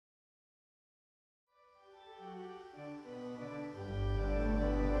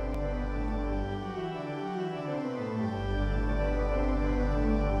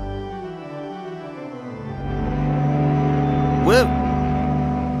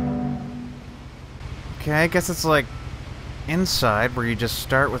Okay, I guess it's like inside where you just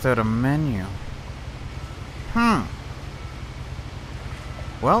start without a menu.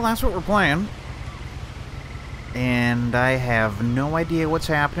 Well, that's what we're playing. And I have no idea what's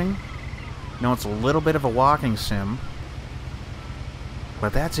happening. No, it's a little bit of a walking sim.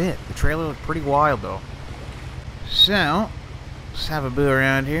 But that's it. The trailer looked pretty wild, though. So, let's have a boo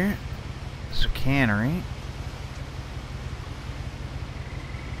around here. This is a cannery.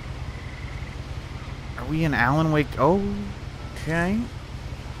 Are we in Alan Wake? Oh, okay.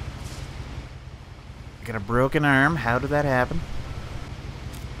 I got a broken arm. How did that happen?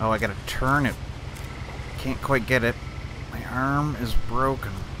 Oh, I gotta turn it. Can't quite get it. My arm is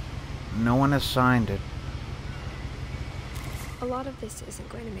broken. No one has signed it. A lot of this isn't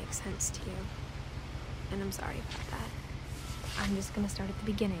going to make sense to you. And I'm sorry about that. I'm just gonna start at the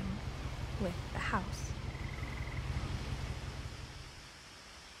beginning. With the house.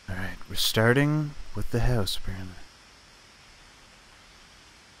 Alright, we're starting with the house, apparently.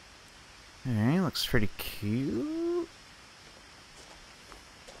 Alright, looks pretty cute.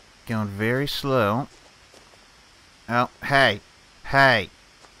 Going very slow. Oh, hey. Hey.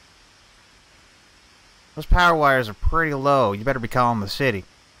 Those power wires are pretty low. You better be calling the city.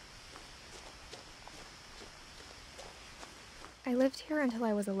 I lived here until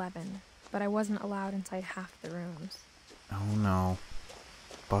I was 11, but I wasn't allowed inside half the rooms. Oh no.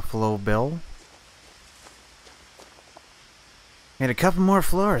 Buffalo Bill? Made a couple more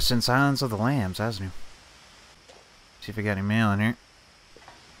floors since Silence of the Lambs, hasn't he? See if I got any mail in here.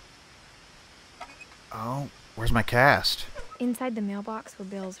 Oh, where's my cast? Inside the mailbox were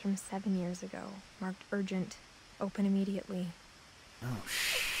bills from 7 years ago, marked urgent, open immediately. Oh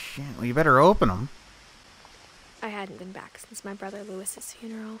shit, well you better open them. I hadn't been back since my brother Lewis's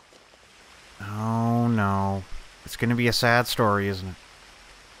funeral. Oh no. It's gonna be a sad story, isn't it?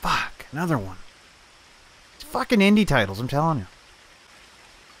 Fuck, another one. It's fucking indie titles, I'm telling you.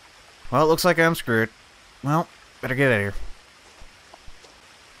 Well, it looks like I'm screwed. Well, better get out of here.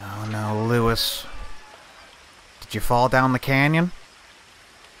 Oh no, Lewis. Did you fall down the canyon?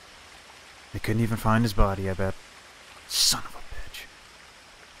 They couldn't even find his body, I bet. Son of a bitch.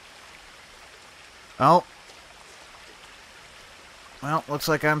 Oh. Well, looks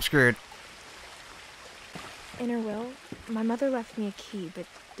like I'm screwed. In her will, my mother left me a key, but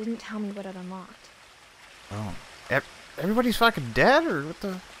didn't tell me what it unlocked. Oh. Everybody's fucking dead, or what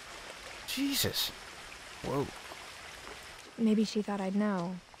the... Jesus. Whoa. Maybe she thought I'd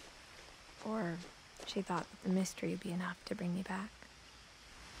know. Or she thought that the mystery would be enough to bring me back.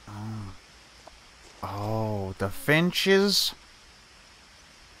 Oh. Oh, the Finches?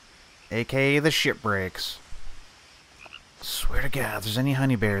 AKA the shipbreaks. Swear to God, if there's any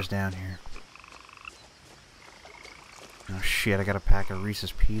honey bears down here. Oh shit, I got a pack of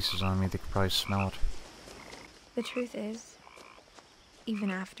Reese's Pieces on me. They could probably smell it. The truth is,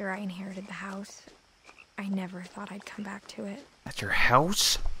 even after I inherited the house, I never thought I'd come back to it. That's your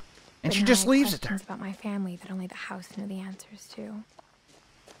house? And But she now just I have leaves it there. questions about my family that only the house knew the answers to.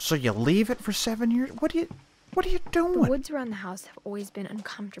 So you leave it for 7 years? What are you The doing? woods around the house have always been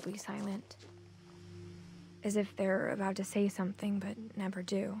uncomfortably silent. As if they're about to say something, but never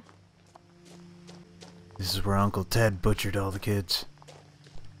do. This is where Uncle Ted butchered all the kids.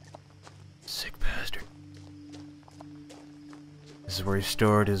 Sick bastard. This is where he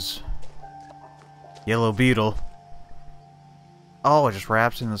stored his yellow beetle. Oh, it just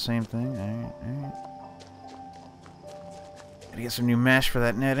wraps in the same thing. Alright. Gotta get some new mesh for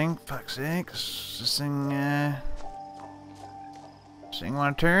that netting. Fuck's sake. This thing,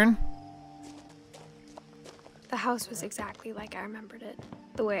 wanna turn? The house was exactly like I remembered it,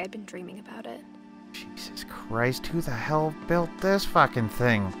 the way I'd been dreaming about it. Jesus Christ, who the hell built this fucking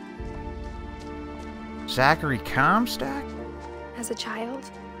thing? Zachary Comstock? As a child,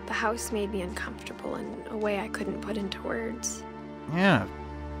 the house made me uncomfortable in a way I couldn't put into words. Yeah.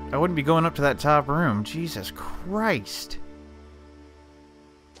 I wouldn't be going up to that top room. Jesus Christ.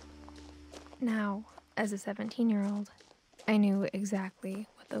 Now, as a 17-year-old, I knew exactly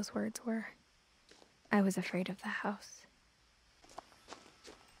what those words were. I was afraid of the house.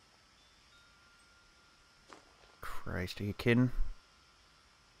 Christ, are you kidding?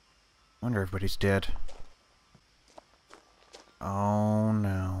 Wonder if everybody's dead. Oh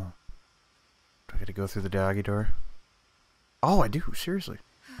no. Do I gotta go through the doggy door? Oh, I do, seriously.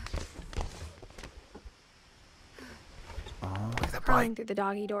 Oh, look at that Crawling bike. through the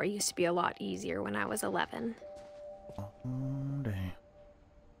doggy door used to be a lot easier when I was 11. Oh, damn.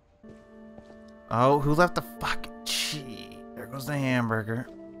 Oh, who left the fucking... Gee, there goes the hamburger.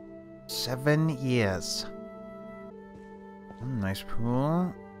 7 years. Nice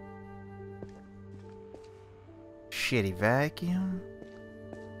pool. shitty vacuum.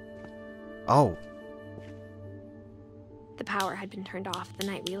 Oh. The power had been turned off the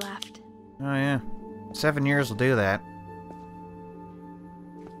night we left. Oh, yeah. 7 years will do that.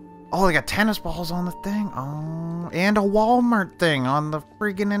 Oh, they got tennis balls on the thing. Oh, and a Walmart thing on the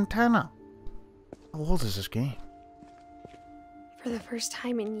friggin' antenna. How old is this game? For the first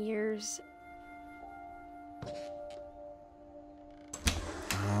time in years.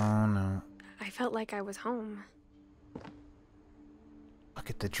 Oh, no. I felt like I was home. Look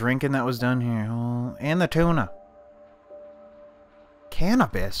at the drinking that was done here. Oh, and the tuna.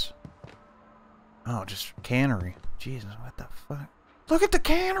 Cannabis. Oh, just cannery. Jesus, what the fuck? Look at the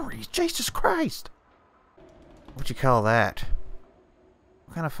canneries! Jesus Christ! What'd you call that?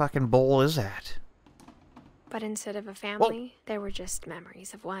 What kind of fucking bowl is that? But instead of a family, there were just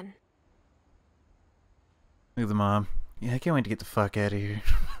memories of one. Look at the mom. Yeah, I can't wait to get the fuck out of here.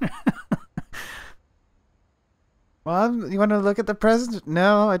 Mom, you want to look at the presents?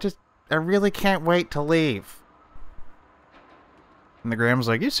 No, I really can't wait to leave. And the grandma's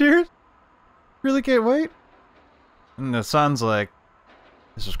like, you serious? Really can't wait? And the son's like,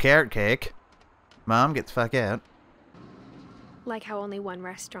 this is carrot cake. Mom, get the fuck out. Like how only one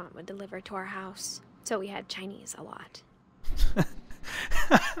restaurant would deliver to our house, so we had Chinese a lot.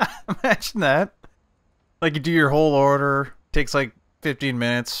 Imagine that. Like, you do your whole order, takes like 15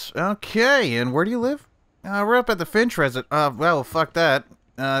 minutes. Okay, and where do you live? We're up at the Finch residence. Well, fuck that.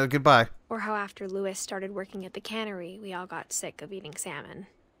 Goodbye. Or how after Louis started working at the cannery, we all got sick of eating salmon.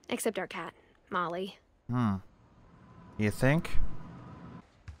 Except our cat, Molly. You think?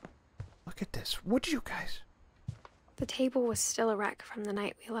 Look at this. Would you guys? The table was still a wreck from the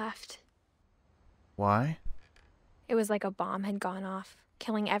night we left. Why? It was like a bomb had gone off,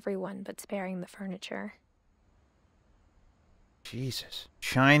 killing everyone but sparing the furniture. Jesus.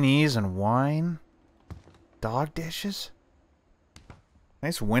 Chinese and wine? Dog dishes?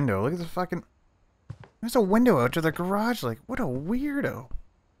 Nice window. Look at the fucking... There's a window out to the garage. Like, what a weirdo.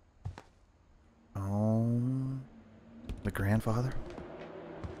 Oh... The grandfather?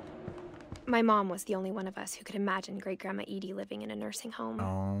 My mom was the only one of us who could imagine Great-Grandma Edie living in a nursing home.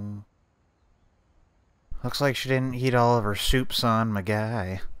 Oh... Looks like she didn't eat all of her soups on my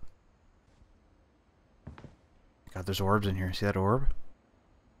guy. God, there's orbs in here. See that orb?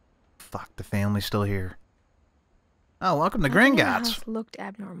 Fuck, the family's still here. Oh, welcome to Nothing in the Gringotts. house looked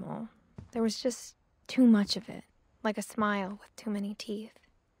abnormal. There was just too much of it, like a smile with too many teeth.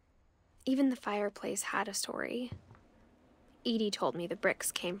 Even the fireplace had a story. Edie told me the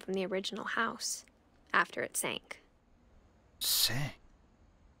bricks came from the original house, after it sank. Sank?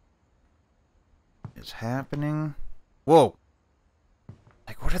 Is happening? Whoa!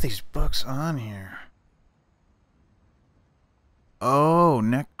 Like, what are these books on here? Oh,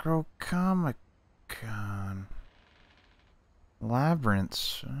 Necrocomicon.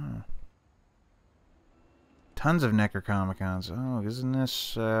 Labyrinths. Oh. Tons of Necrocomicons. Oh, isn't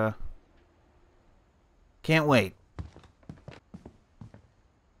this, Can't wait.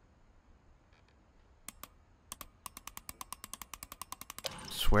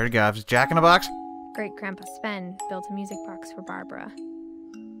 Swear to God, if it's Jack in a Box? Great-Grandpa Sven built a music box for Barbara,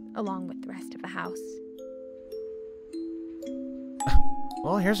 along with the rest of the house.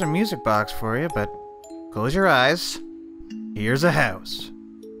 Well, here's a music box for you, but close your eyes. Here's a house.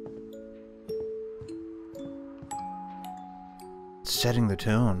 Setting the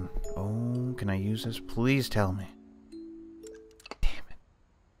tone. Oh, can I use this? Please tell me. Damn it.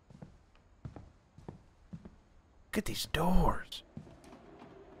 Look at these doors.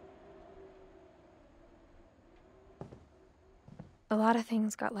 A lot of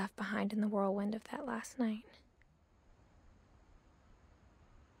things got left behind in the whirlwind of that last night.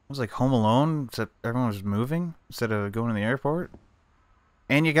 It was like Home Alone, except everyone was moving instead of going to the airport.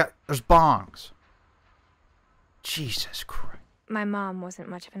 And there's bongs. Jesus Christ. My mom wasn't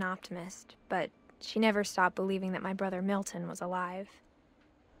much of an optimist, but she never stopped believing that my brother Milton was alive.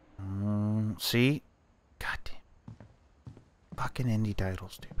 See? Goddamn. Fucking indie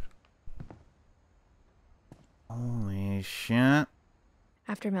titles, dude. Holy shit.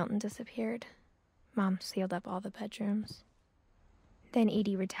 After Milton disappeared, Mom sealed up all the bedrooms. Then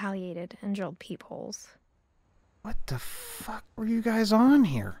Edie retaliated and drilled peepholes. What the fuck were you guys on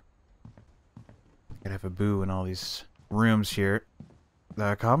here? Gotta have a boo in all these rooms here.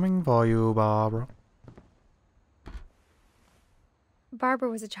 They're coming for you, Barbara. Barbara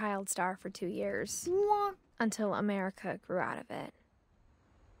was a child star for 2 years. What? Until America grew out of it.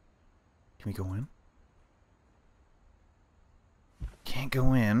 Can we go in? Can't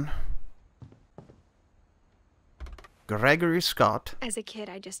go in. Gregory Scott. As a kid,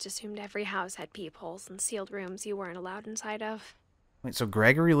 I just assumed every house had peepholes and sealed rooms you weren't allowed inside of. Wait, so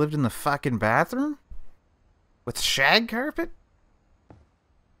Gregory lived in the fucking bathroom? With shag carpet?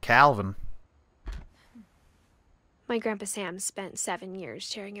 Calvin. My Grandpa Sam spent 7 years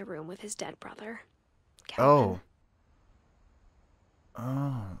sharing a room with his dead brother, Calvin.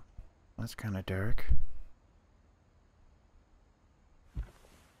 Oh, that's kind of dark.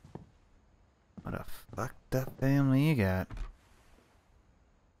 What a fucked up family you got.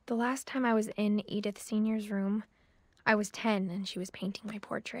 The last time I was in Edith Sr.'s room, I was 10 and she was painting my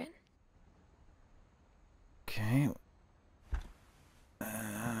portrait. Okay.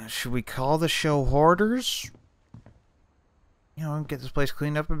 Should we call the show Hoarders? You know, get this place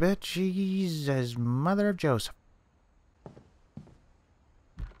cleaned up a bit? Jesus, mother of Joseph.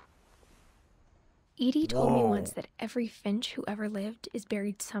 Edie told me once that every Finch who ever lived is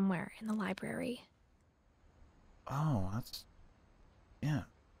buried somewhere in the library. Oh, that's... yeah.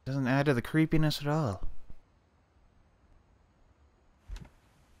 Doesn't add to the creepiness at all.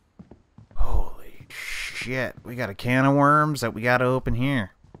 Holy shit. We got a can of worms that we gotta open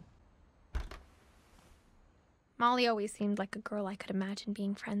here. Molly always seemed like a girl I could imagine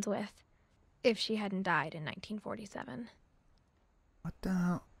being friends with, if she hadn't died in 1947. What the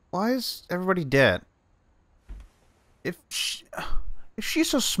hell? Why is everybody dead? If she's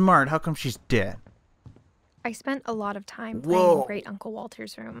so smart, how come she's dead? I spent a lot of time playing in Great Uncle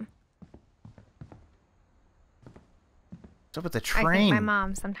Walter's room. What's up with the I train? think my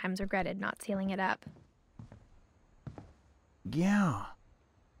mom sometimes regretted not sealing it up. Yeah.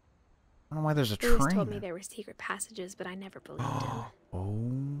 I don't know why there's a Lewis train. told me there were secret passages, but I never believed him.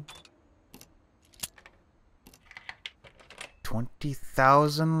 Oh.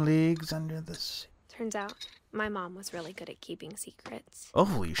 20,000 leagues under the sea. Turns out, my mom was really good at keeping secrets.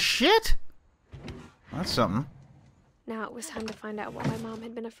 Holy shit! That's something. Now it was time to find out what my mom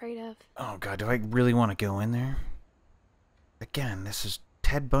had been afraid of. Oh god, do I really want to go in there? Again, this is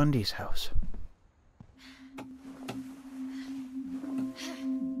Ted Bundy's house.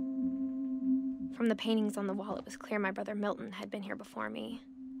 From the paintings on the wall, it was clear my brother Milton had been here before me.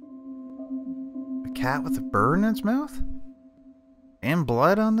 A cat with a bird in its mouth? And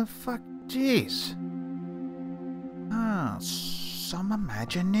blood on the fuck? Jeez. Ah, some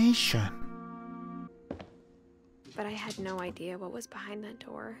imagination. But I had no idea what was behind that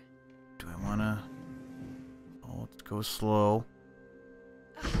door. Do I wanna... oh, let's go slow.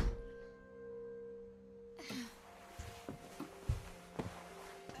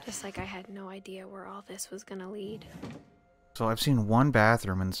 Just like I had no idea where all this was gonna lead. So I've seen one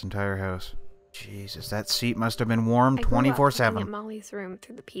bathroom in this entire house. Jesus, that seat must have been warm I grew up 24/7. looking at Molly's room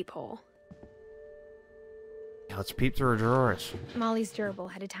through the peephole. Yeah, let's peep through her drawers. Molly's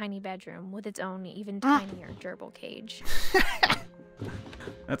gerbil had a tiny bedroom with its own even tinier gerbil cage.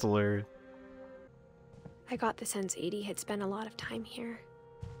 That's hilarious. I got the sense Edie had spent a lot of time here.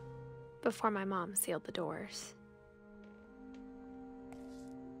 Before my mom sealed the doors.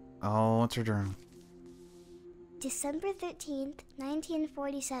 Oh, what's her journal? December 13th,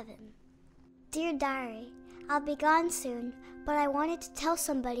 1947. Dear Diary, I'll be gone soon, but I wanted to tell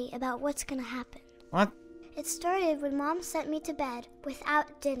somebody about what's gonna happen. What? It started when Mom sent me to bed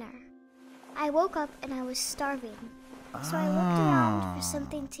without dinner. I woke up and I was starving, so I looked around for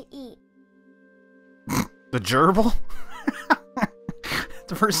something to eat. The gerbil?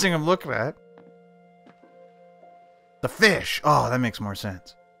 The first thing I'm looking at. The fish. Oh, that makes more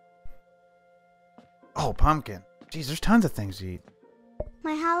sense. Oh, pumpkin. Jeez, there's tons of things to eat.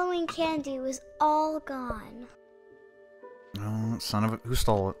 My Halloween candy was all gone. Oh, son of a... who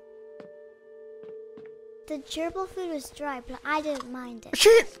stole it? The gerbil food was dry, but I didn't mind it.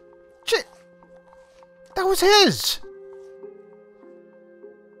 Shit! Shit! That was his!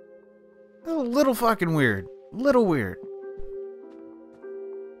 A little fucking weird. Little weird.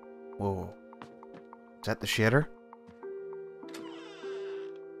 Whoa. Is that the shitter?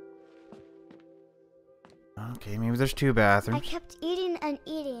 Okay, maybe there's two I bathrooms. kept eating and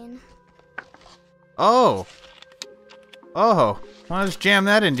eating. Oh! Oh! Well, just jam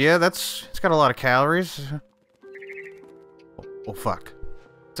that into you. It's got a lot of calories. Oh, fuck.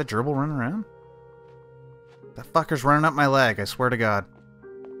 Is that gerbil running around? That fucker's running up my leg, I swear to God.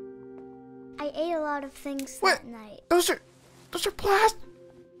 I ate a lot of things What? that night. Those are plastic.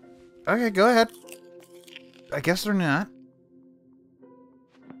 Okay, go ahead. I guess they're not.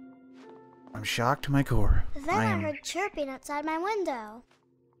 I'm shocked to my core. Then I heard chirping outside my window.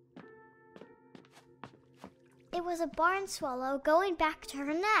 It was a barn swallow going back to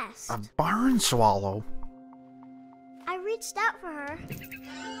her nest. A barn swallow? I reached out for her.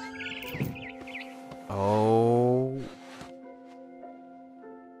 Oh.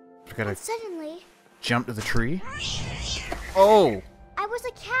 We gotta And suddenly, jump to the tree. Oh! I was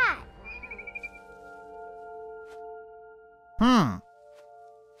a cat.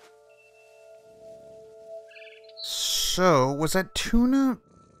 So, was that tuna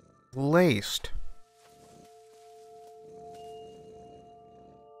laced?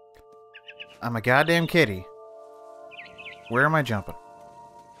 I'm a goddamn kitty. Where am I jumping?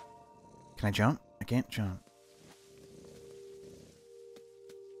 Can I jump? I can't jump.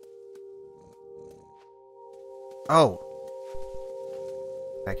 Oh.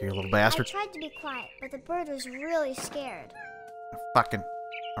 Back here, you little bastard. I tried to be quiet, but the bird was really scared. Fucking...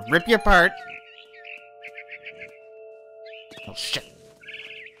 I'll rip you apart. Oh, shit.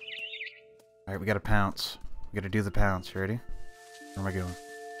 Alright, we gotta pounce. We gotta do the pounce. You ready? Where am I going?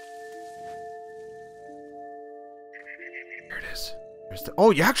 Here it is. There's the...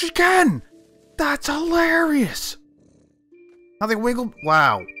 Oh, you actually can! That's hilarious! How they wiggle...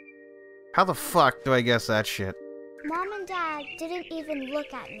 Wow. How the fuck do I guess that shit? Mom and Dad didn't even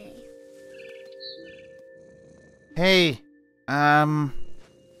look at me. Hey, put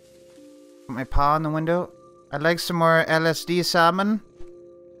my paw in the window. I'd like some more LSD salmon.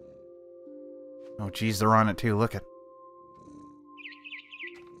 Oh, jeez, they're on it too. Look at.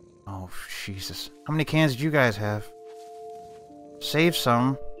 Oh, Jesus. How many cans did you guys have? Save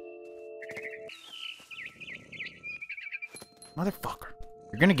some. Motherfucker.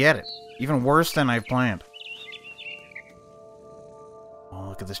 You're gonna get it. Even worse than I planned. Oh,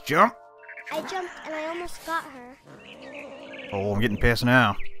 look at this jump. I jumped and I almost got her. Oh, I'm getting pissed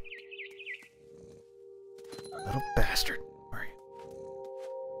now. Little bastard. Where are you?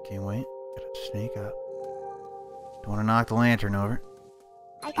 Can't wait. Gotta sneak up. Don't want to knock the lantern over.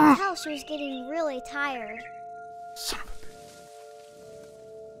 I could tell she was getting really tired. Son of a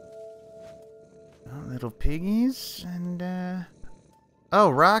bitch. Oh, little piggies and, Oh,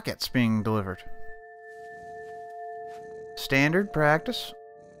 rockets being delivered. Standard practice.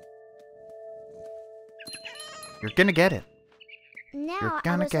 You're gonna get it. Now You're I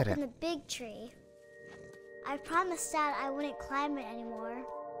gonna was get up it. in the big tree. I promised Dad I wouldn't climb it anymore.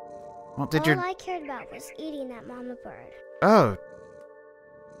 Well, did All your... I cared about was eating that mama bird. Oh.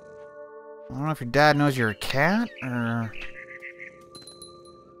 I don't know if your dad knows you're a cat, or...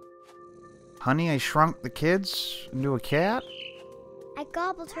 Honey, I shrunk the kids into a cat? I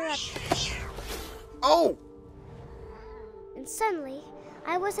gobbled her up, Oh! and suddenly,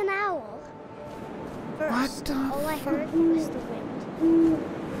 I was an owl. What First, the all I heard was the wind.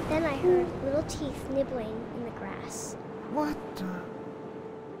 Then I heard little teeth nibbling in the grass. What the...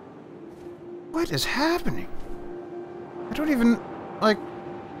 What is happening? I don't even... Like...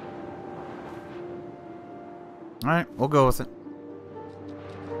 Alright, we'll go with it.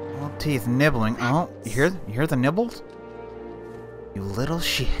 Little teeth nibbling. Oh, you hear the nibbles? You little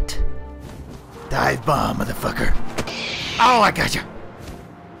shit. Dive bomb, motherfucker. Oh, I got you.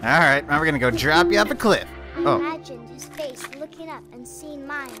 Alright, now we're gonna go drop you off a cliff. I Oh. imagined his face looking up and seeing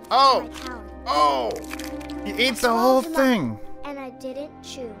mine through Oh. my talons. Oh! You ate the whole thing. And I didn't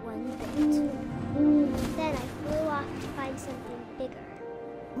chew one bit. Then I flew off to find something bigger.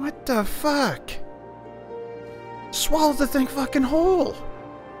 What the fuck? Swallowed the thing fucking whole.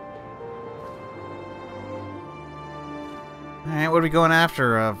 Alright, what are we going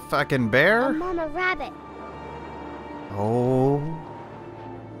after? A fucking bear? A mama rabbit. Oh.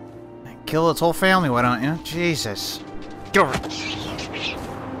 Kill its whole family, why don't you? Jesus. Get over it.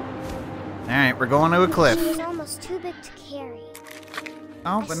 Alright, we're going to a She cliff. was almost too big to carry.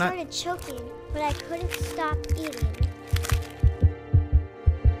 Oh, I but not... started choking, but I couldn't stop eating.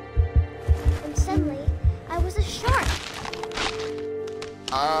 And suddenly, I was a shark.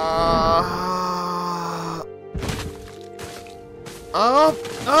 Up.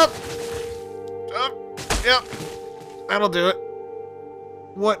 Yep. That'll do it.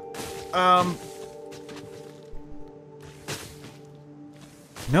 What?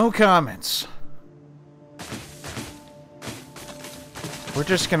 No comments. We're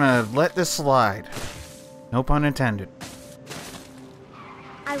just gonna let this slide. No pun intended.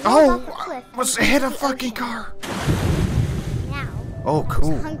 I rolled off a cliff and Was into hit a the fucking ocean. car. Now, Oh, I was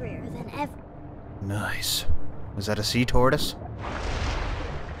cool. hungrier than ever. Nice. Was that a sea tortoise?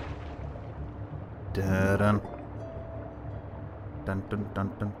 Dun-dun. Dun dun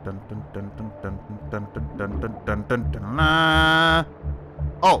dun dun dun dun dun dun dun dun dun dun dun dun dun dun dun.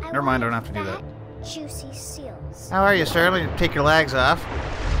 Oh, never mind, I don't have to do that. Fat, juicy seals. How are you, sir? Let me take your legs off.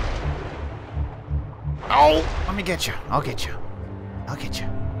 Oh! Let me get you. I'll get you. I'll get you.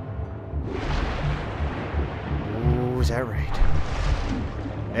 Ooh, is that right?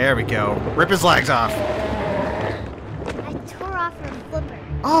 There we go. Rip his legs off. I tore off her flipper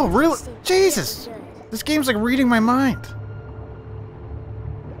Oh, really? Tasted really Jesus! good. This game's like reading my mind.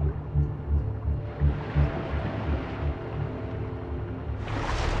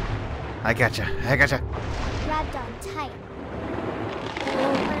 I gotcha. I gotcha. I grabbed on tight.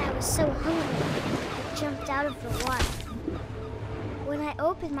 When I was so hungry, I jumped out of the water. When I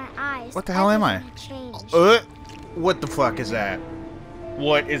opened my eyes, What the hell am I? everything had changed. What the fuck is that?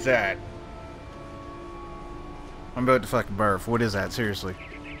 What is that? I'm about to fucking barf. What is that? Seriously.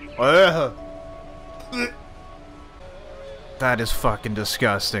 That is fucking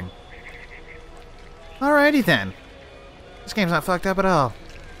disgusting. Alrighty then. This game's not fucked up at all.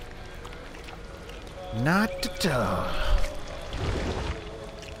 Not at all.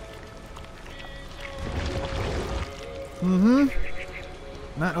 Mm-hmm.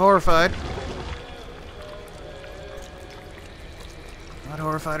 Not horrified. Not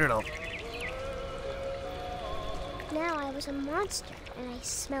horrified at all. Now I was a monster, and I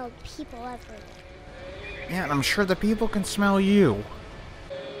smelled people everywhere. Yeah, and I'm sure the people can smell you.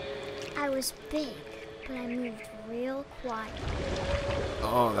 I was big, but I moved real quiet.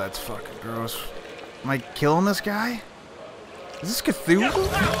 Oh, that's fucking gross. Am I killing this guy? Is this Cthulhu?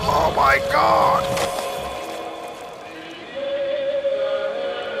 Oh my god!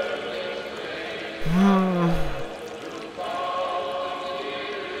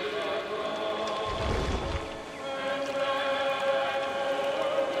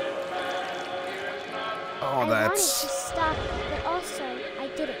 Oh, I wanted to that's... stop, but also I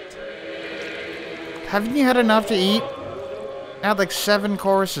didn't. Haven't you had enough to eat? I had like 7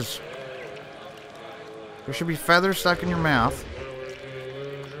 courses. There should be feathers stuck in your mouth.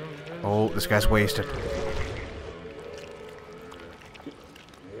 Oh, this guy's wasted.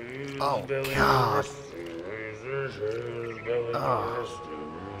 Oh, God. Oh.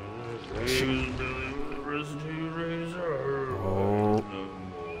 Oh.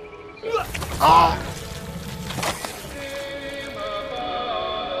 Oh.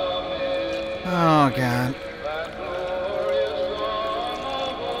 Oh, God.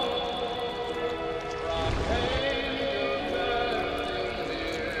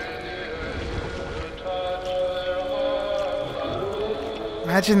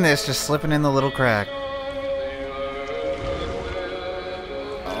 Imagine this just slipping in the little crack.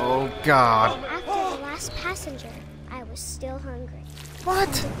 Oh, God. After the last passenger, I was still hungry. What?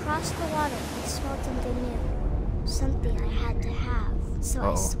 Across the water, I smelled something new. Something I had to have, so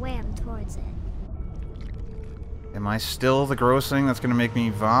I swam towards it. Am I still the gross thing that's gonna make me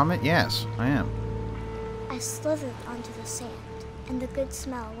vomit? Yes, I am. I slithered onto the sand, and the good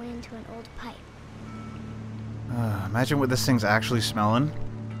smell went into an old pipe. Imagine what this thing's actually smelling.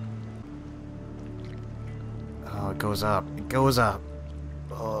 Oh, it goes up. It goes up.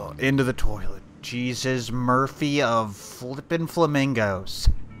 Oh, into the toilet. Jesus Murphy of flippin' flamingos.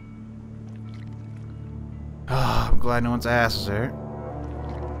 Oh, I'm glad no one's ass is there.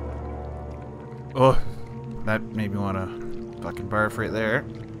 Oh, that made me want to fucking barf right there.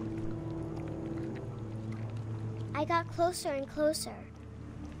 I got closer and closer.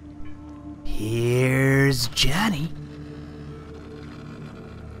 Here's Johnny.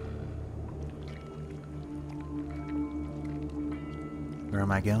 Where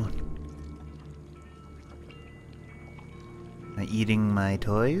am I going? Am I eating my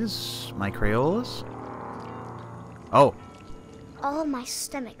toys? My Crayolas? Oh. All of my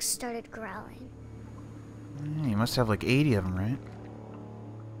stomach started growling. Yeah, you must have like 80 of them, right?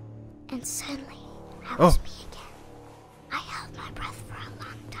 And suddenly, I was Oh. me again. I held my breath for a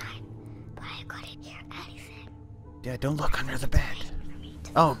long time, but I couldn't hear anything. Yeah, don't look under the bed. For me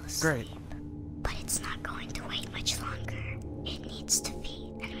to Oh, fall great. asleep. But it's not going to wait much longer. It needs to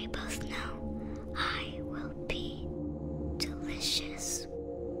feed, and we both know I will be delicious.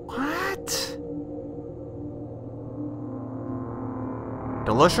 What?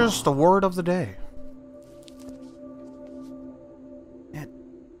 Delicious, the word of the day. Yeah.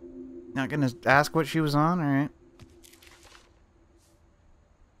 Not gonna ask what she was on, alright?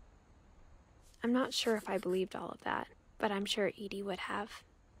 I'm not sure if I believed all of that, but I'm sure Edie would have.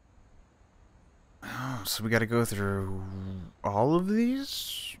 Oh, so we gotta go through all of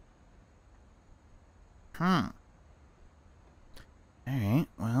these? Alright,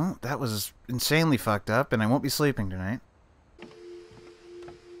 well, that was insanely fucked up, and I won't be sleeping tonight.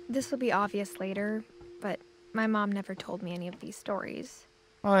 This will be obvious later, but my mom never told me any of these stories.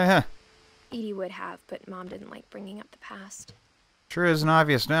 Oh, yeah. Edie would have, but Mom didn't like bringing up the past. Sure isn't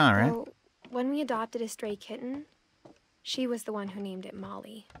obvious now, right? So, when we adopted a stray kitten, she was the one who named it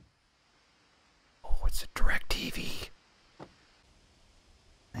Molly. Oh, it's a DirecTV.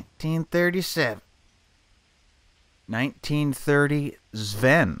 1937. 1930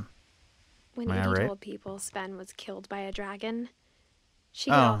 Sven. When Am I Edie right? told people Sven was killed by a dragon, she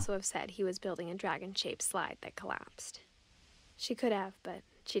could Oh. also have said he was building a dragon-shaped slide that collapsed. She could have, but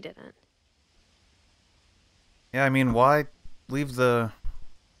she didn't. Yeah, I mean, why leave the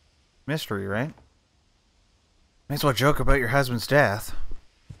mystery, right? May as well joke about your husband's death.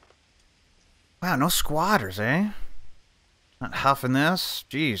 Wow, no squatters, eh? Not huffing this?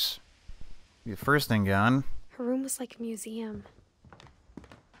 Jeez. Be the first thing gone. Her room was like a museum.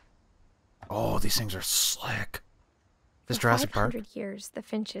 Oh, these things are slick. This For Jurassic Park? 500 years, the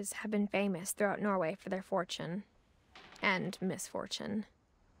Finches have been famous throughout Norway for their fortune. And misfortune.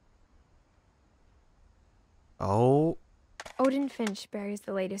 Oh. Odin Finch buries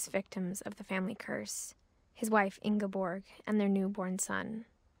the latest victims of the family curse. His wife Ingeborg and their newborn son,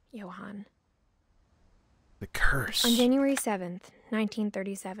 Johan. The curse. On January 7th,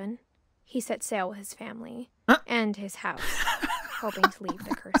 1937, he set sail with his family and his house, hoping to leave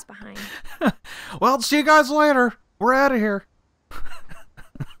the curse behind. Well, see you guys later. We're out of here.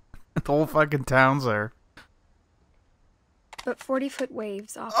 The whole fucking town's there. But 40-foot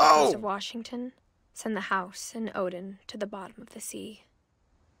waves off the Oh! coast of Washington send the house and Odin to the bottom of the sea.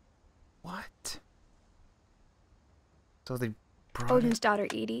 What? So they brought Odin's daughter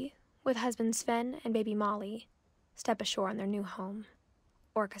Edie, with husband Sven and baby Molly, step ashore on their new home,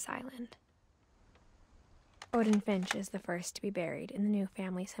 Orcas Island. Odin Finch is the first to be buried in the new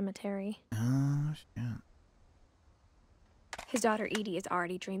family cemetery. Oh, shit. His daughter Edie is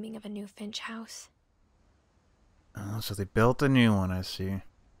already dreaming of a new Finch house. Oh, so they built a new one, I see.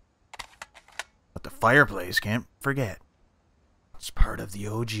 But the fireplace, can't forget. It's part of the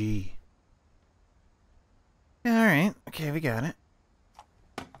OG. Yeah, alright. Okay, we got it.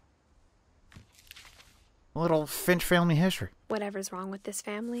 A little Finch family history. Whatever's wrong with this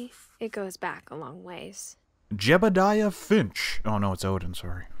family, it goes back a long ways. Jebediah Finch. Oh, no, it's Odin,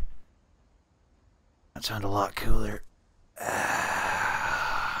 sorry. That sounded a lot cooler.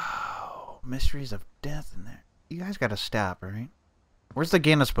 Oh, mysteries of death in there. You guys gotta stop, alright? Where's the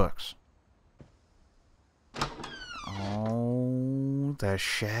Guinness books? Oh, the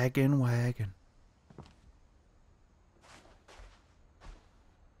shaggin' wagon.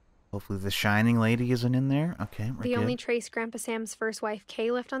 Hopefully the shining lady isn't in there. Okay, we're The good. only trace Grandpa Sam's first wife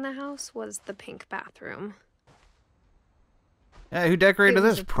Kay left on the house was the pink bathroom. Yeah, who decorated It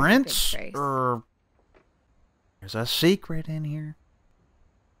was this? a pretty big Prince? trace. Or there's a secret in here.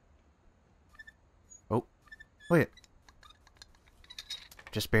 Oh, wait.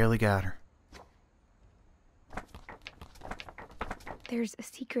 Just barely got her. There's a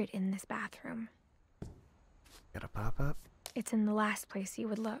secret in this bathroom. Gotta pop up. It's in the last place you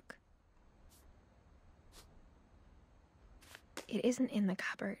would look. It isn't in the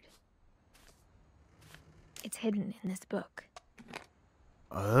cupboard. It's hidden in this book.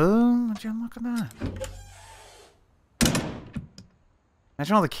 Oh, would you look at that?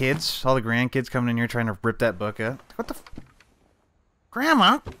 Imagine all the kids, all the grandkids coming in here trying to rip that book out. What the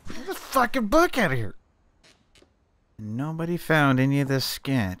Grandma, get this fucking book out of here. Nobody found any of this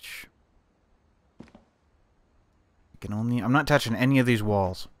sketch. I'm not touching any of these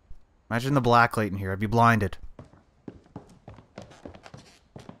walls. Imagine the blacklight in here. I'd be blinded.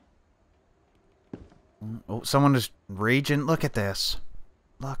 Oh, someone is raging. Look at this.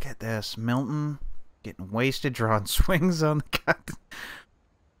 Look at this. Milton getting wasted, drawing swings on the cat.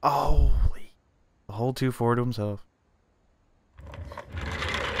 Holy. The whole 2-4 to himself.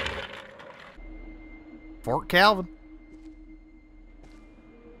 Fort Calvin.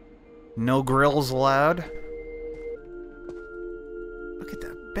 No grills allowed. Look at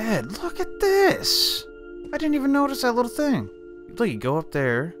that bed. Look at this. I didn't even notice that little thing. Look, you go up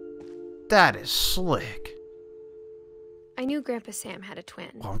there. That is slick. I knew Grandpa Sam had a twin,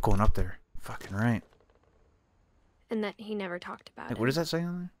 Oh, I'm going up there. Fucking right. and that he never talked about Hey, it. what does that say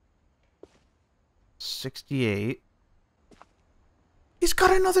on there? 68. He's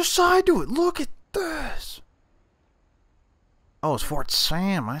got another side to it. Look at this. Oh, it's Fort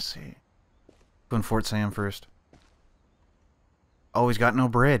Sam. I see. Going Fort Sam first. Oh, he's got no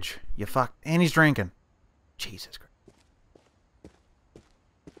bridge. You fuck. And he's drinking. Jesus Christ.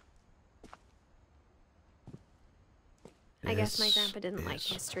 I guess my This grandpa didn't like is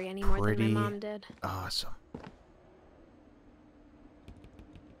history any more than pretty my mom did. Awesome.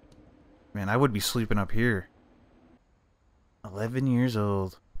 Man, I would be sleeping up here. 11 years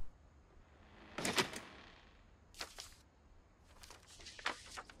old.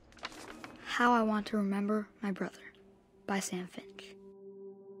 How I Want to Remember My Brother by Sam Finch.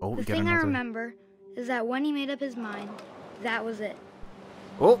 Oh, we The got thing I another. remember is that when he made up his mind, that was it.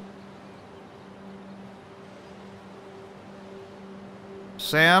 Oh!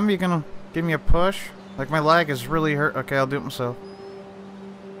 Sam, you gonna give me a push? Like, my leg is really hurt. Okay, I'll do it myself.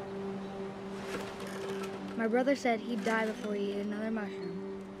 My brother said he'd die before he ate another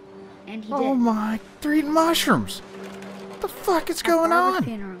mushroom. And he Oh did. my, they're eating mushrooms. What the fuck is going At Barbara's on?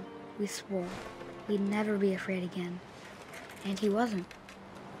 funeral, we swore we'd never be afraid again. And he wasn't.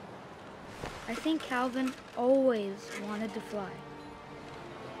 I think Calvin always wanted to fly.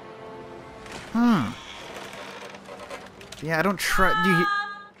 Yeah, I don't try. You...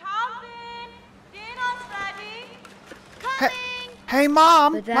 Calvin, dinner's ready. Hey,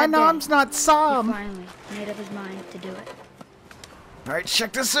 Mom! But that My day, mom's not He some! finally made up his mind to do it. Alright,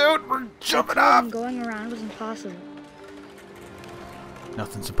 check this out! We're I jumping told off! him going around was impossible.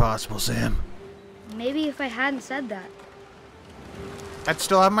 Nothing's impossible, Sam. Maybe if I hadn't said that. I'd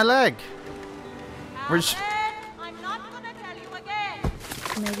still have my leg. Where's... I'm not gonna tell you again.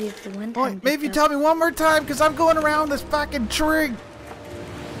 Maybe if the wind Oh, hadn't maybe picked tell up, me one more time, because I'm going around this fucking tree!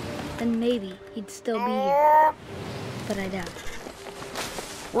 then maybe he'd still be here. Oh, But I doubt.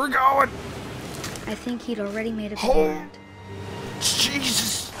 we're going! I think he'd already made up his Oh. mind.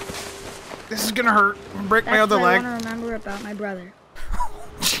 Jesus! This is gonna hurt. I'm gonna break my That's other what leg. I want to remember about my brother.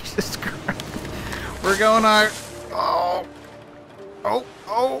 Jesus Christ. We're going out. Oh. Oh.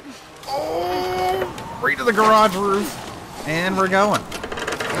 Oh. Oh. Right to the garage roof. And we're going.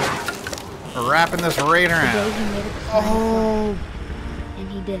 We're wrapping this right The day around. he made up his mind to Oh. fly.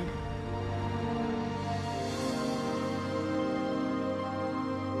 And he did.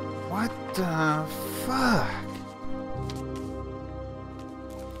 What the fuck?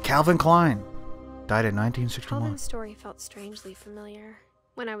 Calvin Klein died in 1961. Calvin's story felt strangely familiar.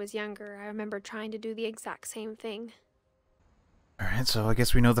 When I was younger, I remember trying to do the exact same thing. Alright, so I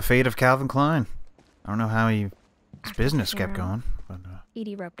guess we know the fate of Calvin Klein. I don't know how his After business the kept funeral, going, but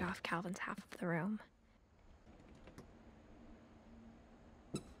Edie roped off Calvin's half of the room.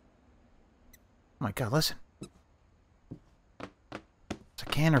 oh my god, listen. It's a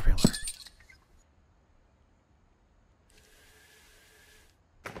caterpillar.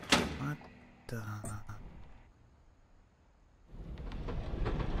 What the...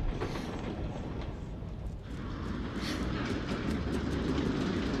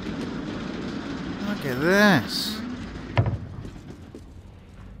 Look at this.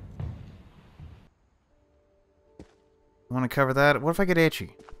 Want to cover that? What if I get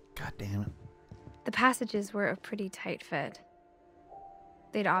itchy? God damn it. The passages were a pretty tight fit.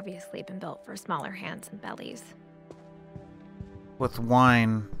 They'd obviously been built for smaller hands and bellies. With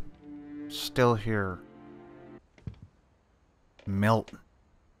wine still here. Melt.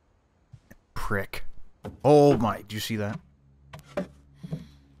 Prick. Oh my, do you see that?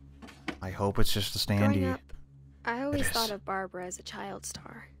 I hope it's just a Growing standee. up, I always is. thought of Barbara as a child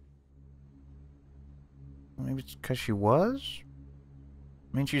star. Maybe it's because she was?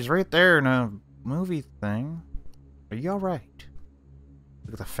 I mean, she's right there in a movie thing. Are you alright?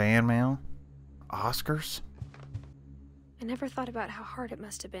 Look at the fan mail. Oscars? I never thought about how hard it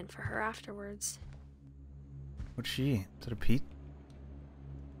must have been for her afterwards. What'd she eat? Is that a pizza?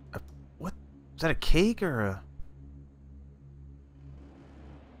 What? Is that a cake or a...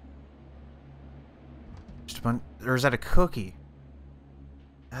 Just a bunch... Or is that a cookie?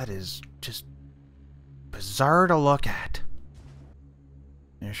 That is just... bizarre to look at.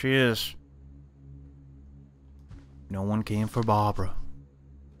 There she is. No one came for Barbara.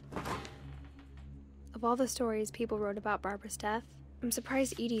 Of all the stories people wrote about Barbara's death, I'm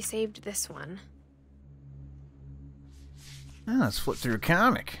surprised Edie saved this one. Ah, let's flip through a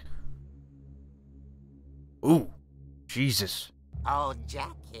comic. Ooh, Jesus. Old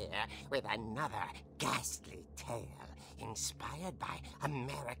Jack here with another ghastly tale inspired by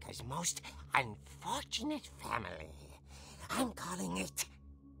America's most unfortunate family. I'm calling it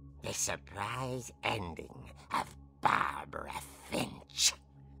The Surprise Ending of Barbara Finch.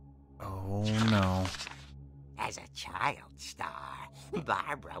 Oh no. As a child star,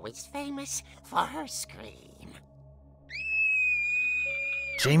 Barbara was famous for her scream.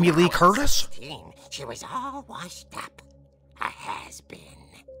 Jamie Lee Curtis? 16, she was all washed up. A has-been.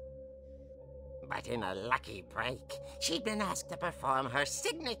 But in a lucky break, she'd been asked to perform her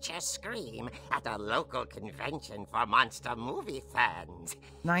signature scream at a local convention for monster movie fans.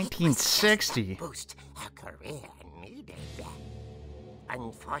 1960. It was just the boost her career needed.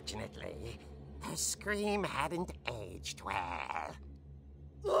 Unfortunately, her scream hadn't aged well.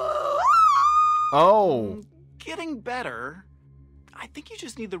 Oh. Getting better. I think you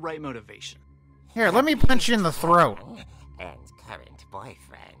just need the right motivation. Here, let me punch you in the throat. And current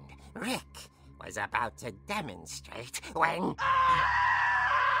boyfriend, Rick, was about to demonstrate when...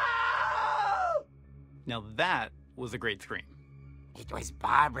 Now that was a great scream. It was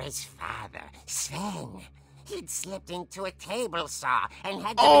Barbara's father, Sven. He'd slipped into a table saw and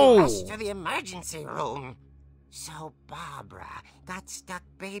had to be rushed to the emergency room. So Barbara got stuck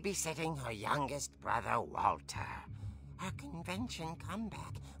babysitting her youngest brother, Walter. Her convention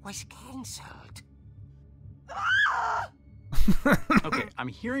comeback was cancelled. Okay, I'm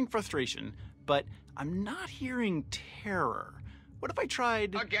hearing frustration, but I'm not hearing terror. What if I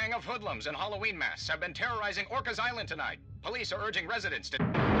tried... A gang of hoodlums in Halloween masks have been terrorizing Orcas Island tonight. Police are urging residents to...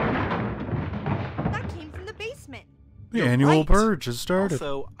 That came from the basement. The You're annual right. purge has started.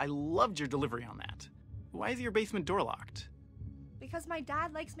 Also, I loved your delivery on that. Why is your basement door locked? Because my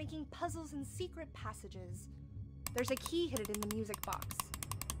dad likes making puzzles and secret passages. There's a key hidden in the music box.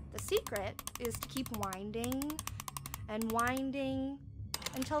 The secret is to keep winding and winding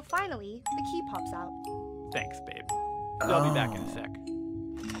until finally the key pops out. Thanks, babe. I'll be back in a sec.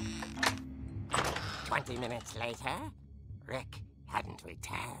 20 minutes later, Rick hadn't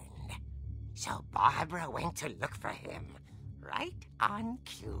returned. So Barbara went to look for him, right on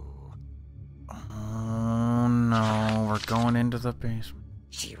cue. Oh no, we're going into the basement.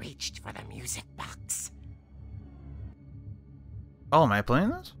 She reached for the music box. Oh, am I playing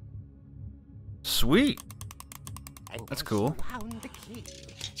this? Sweet. And That's when cool. She found the key.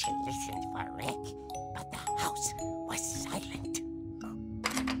 She listened for Rick, but the house was silent.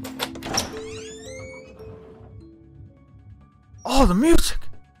 Oh, the music!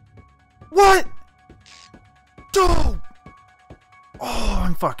 What? Oh! Oh,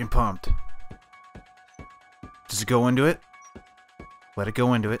 I'm fucking pumped. Does it go into it? Let it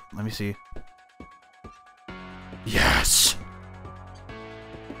go into it. Let me see. Yes!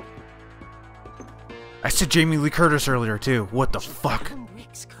 I said Jamie Lee Curtis earlier, too. What the fuck? Found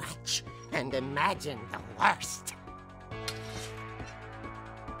Rick's crutch and imagined the worst.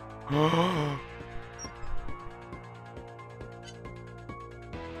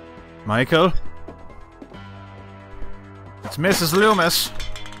 Michael? It's Mrs. Loomis.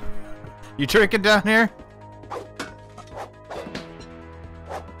 You drinking down here?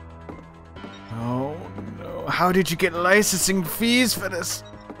 Oh no. How did you get licensing fees for this?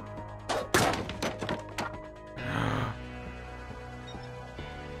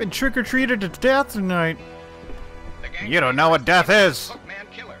 Been trick-or-treated to death tonight. The gang You don't know what death is.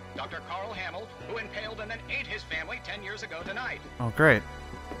 Hookman killer, Dr. Carl Hamill, who impaled and then ate his family 10 years ago tonight. Oh, great.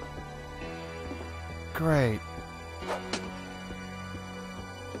 Great.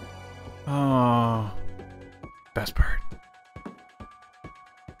 Oh. Best part.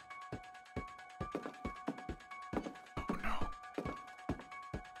 Oh no.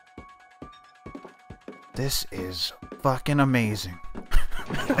 This is fucking amazing.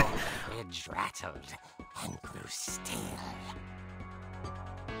 The fridge rattled and grew still.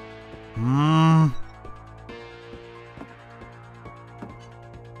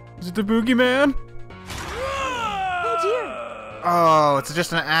 Is it the boogeyman? Oh dear! Oh, it's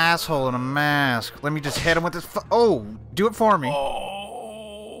just an asshole in a mask. Let me just hit him with this oh, do it for me.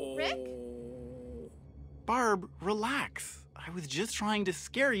 Rick? Barb, relax. I was just trying to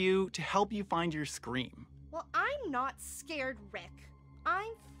scare you to help you find your scream. Well, I'm not scared, Rick.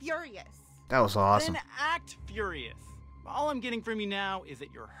 I'm furious. That was awesome. Then act furious. All I'm getting from you now is that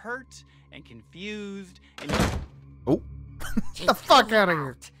you're hurt and confused and Oh. She The fuck threw him outta here.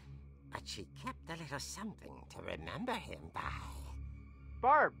 out, but she kept a little something to remember him by.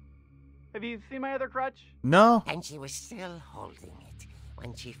 Barb, have you seen my other crutch? No. And she was still holding it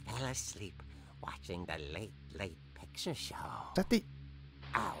when she fell asleep watching the late picture show. Is that the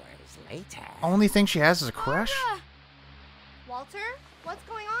Hours later. only thing she has is a crush? Barbara! Walter, what's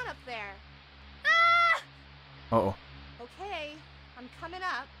going on up there? Ah! Uh-oh. Okay, I'm coming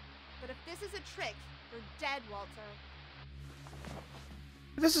up, but if this is a trick, you're dead, Walter.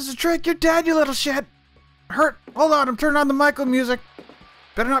 This is a trick. You're dead, you little shit. Hurt. Hold on. I'm turning on the Michael music.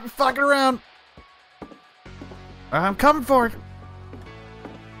 Better not be fucking around. I'm coming for you.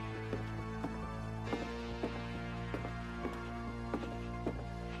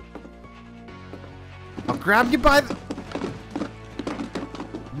 I'll grab you by the...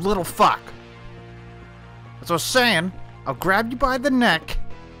 Little fuck. That's what I was saying. I'll grab you by the neck.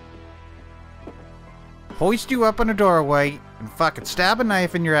 Hoist you up in a doorway and fucking stab a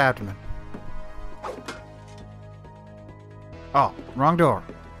knife in your abdomen. Oh, wrong door.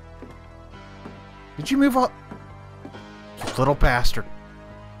 Did you move all... You little bastard.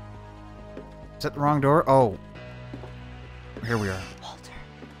 Is that the wrong door? Oh. Here we are. Walter,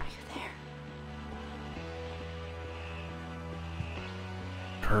 are you there?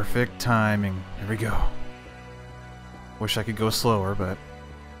 Perfect timing. Here we go. Wish I could go slower, but...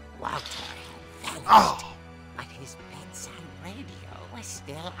 Walter had vanished, Oh! but his bedside radio was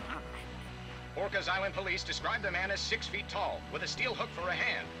still on. Orcas Island police described the man as 6 feet tall, with a steel hook for a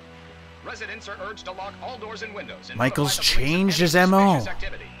hand. Residents are urged to lock all doors and windows. And Michael's notify the police of changed any his MO. suspicious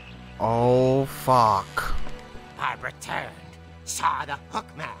activity. Oh, fuck. Barbara turned, saw the hook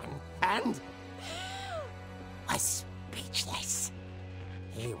man, and was speechless.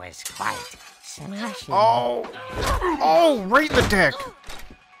 He was quite smashing. Oh! Oh, right in the dick!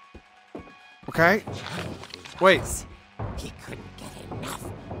 Okay. Wait. He couldn't get enough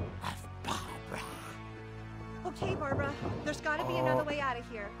of Barbara. Okay, Barbara. There's gotta be another way out of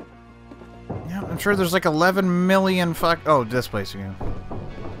here. Yeah, I'm sure there's like 11 million fuck... Oh, this place again.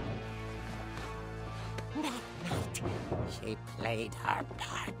 That night, she played her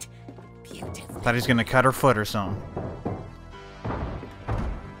part beautifully. Thought he's gonna cut her foot or something.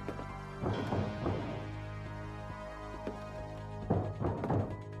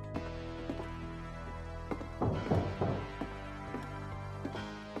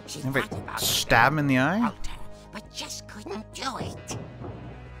 She Anybody thought about stab him in the eye? Walter, but just couldn't do it.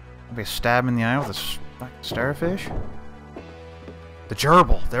 Maybe stab him in the eye with a starfish? The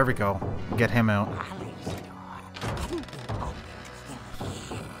gerbil. There we go. Get him out. Molly's door hadn't been opened in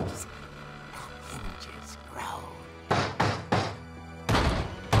years. The hinges grown.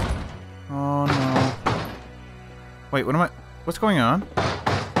 Oh no. Wait, what am I... What's going on?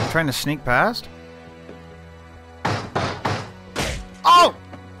 I'm trying to sneak past? Oh!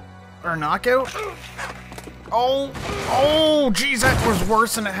 Or knockout? Oh! Oh! Jeez, that was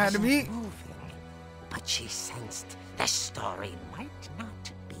worse than it had to be. Moving, but she sensed the story might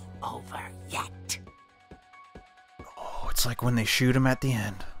not be over yet. Oh, it's like when they shoot him at the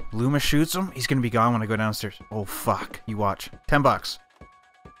end. Loomis shoots him, he's gonna be gone when I go downstairs. Oh, fuck. You watch. $10.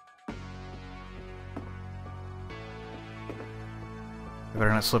 I better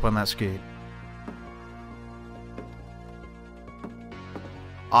not slip on that skate.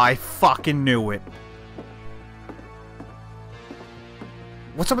 I fucking knew it.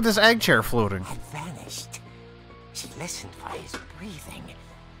 What's up with this egg chair floating? Had vanished. She listened for his breathing,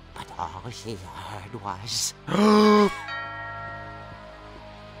 but all she heard was... Oh.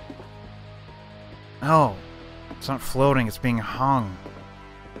 It's not floating, it's being hung.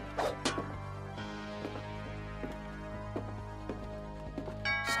 Someone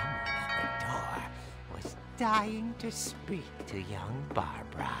at the door was dying to speak to young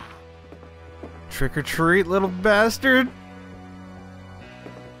Barbara. Trick or treat, little bastard.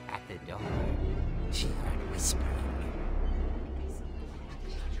 At the door, she heard whispering.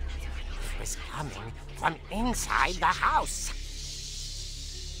 It was coming from inside the house.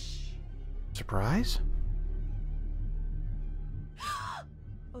 Surprise?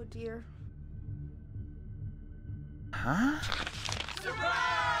 Oh dear. Huh?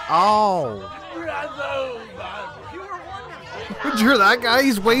 Oh. Did you hear that guy?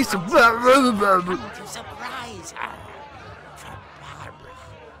 He's wasted. To surprise her. For Barbara,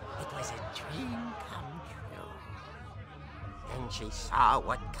 it was a dream come true. Then she saw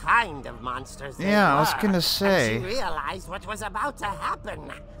what kind of monsters they were. Yeah, I was gonna say. And she realized what was about to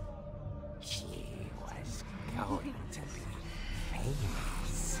happen. She was going to be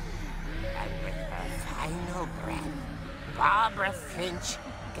famous. And with her final breath, Barbara Finch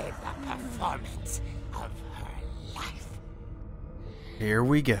gave the performance of her life. Here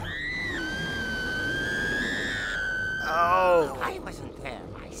we go. Oh. I wasn't there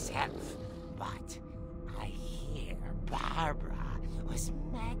myself, but I hear Barbara was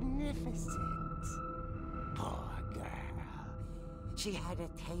magnificent. Poor girl. She had a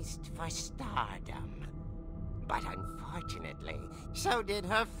taste for stardom. But unfortunately, so did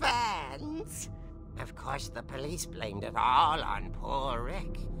her fans. Of course, the police blamed it all on poor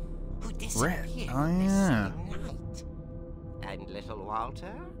Rick, who disappeared Oh, the yeah. same night. And little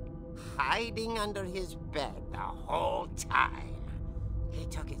Walter, hiding under his bed the whole time. He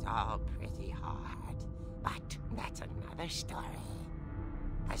took it all pretty hard, but that's another story.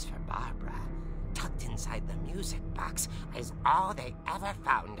 As for Barbara, tucked inside the music box is all they ever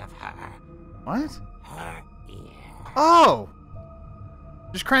found of her. What? Her ear. Oh!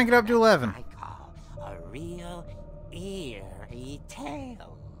 Just crank it up to 11. I call a real eerie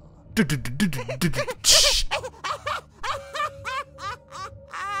tale.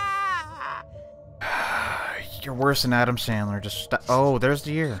 You're worse than Adam Sandler. Just oh, there's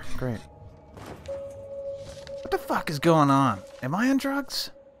the ear. Great. What the fuck is going on? Am I on drugs?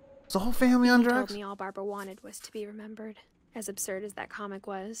 Is the whole family on He drugs? told me all Barbara wanted was to be remembered, as absurd as that comic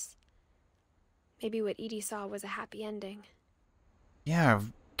was. Maybe what Edie saw was a happy ending. Yeah,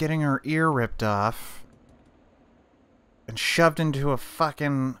 getting her ear ripped off and shoved into a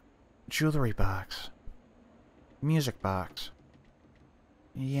fucking jewelry box. Music box.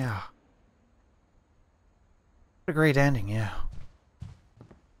 Yeah. What a great ending, yeah.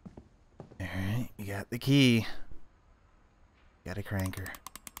 Alright, you got the key. Got a cranker.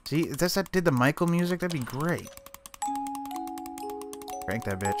 See, if that did the Michael music, that'd be great. Crank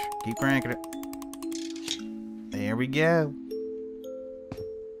that bitch. Keep cranking it. There we go.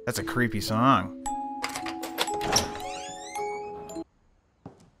 That's a creepy song.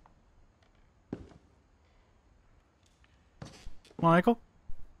 Michael?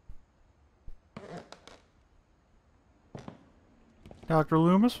 Dr.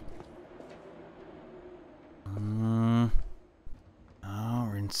 Loomis? Oh,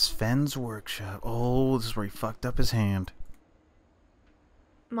 we're in Sven's workshop. Oh, this is where he fucked up his hand.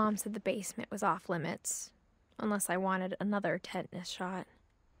 Mom said the basement was off limits, unless I wanted another tetanus shot.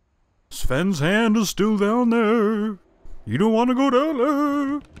 Sven's hand is still down there. You don't want to go down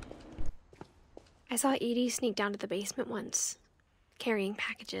there. I saw Edie sneak down to the basement once, carrying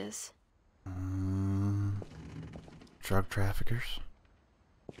packages. Drug traffickers?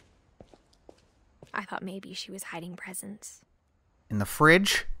 I thought maybe she was hiding presents. In the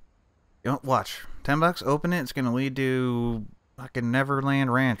fridge? You know, watch. $10, open it, it's gonna lead to fucking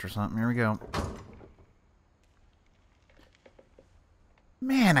Neverland Ranch or something. Here we go.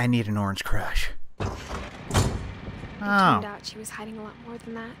 Man, I need an orange crush. It turned out she was hiding a lot more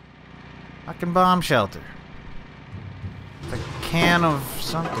than that. Fucking bomb shelter. The can of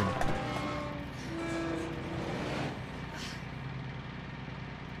something.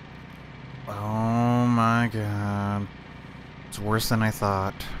 Oh my god. It's worse than I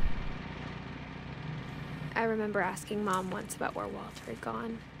thought. I remember asking Mom once about where Walter had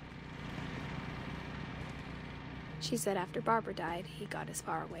gone. She said after Barbara died, he got as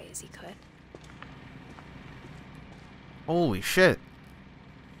far away as he could. Holy shit.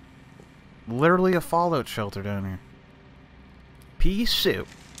 Literally a fallout shelter down here. Pea soup.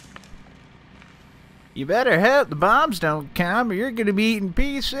 You better hope the bombs don't come or you're gonna be eating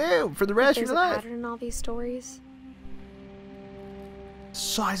pea soup for the rest of your life. There's a pattern in all these stories.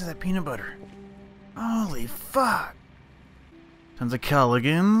 Size of that peanut butter. Holy fuck. Tons of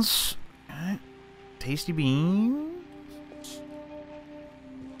Culligans. Okay. Tasty beans.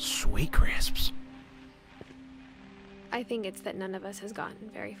 Sweet crisps. I think it's that none of us has gotten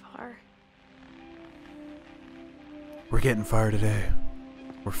very far. We're getting far today.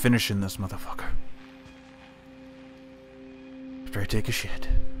 We're finishing this motherfucker. After I take a shit.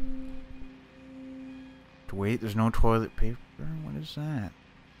 Wait, there's no toilet paper? What is that?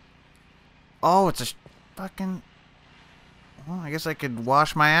 Oh, it's a fucking... Well, I guess I could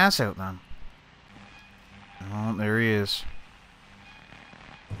wash my ass out then. Oh, there he is.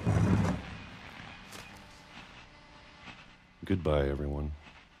 Goodbye, everyone.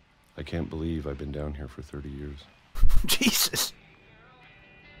 I can't believe I've been down here for 30 years. Jesus.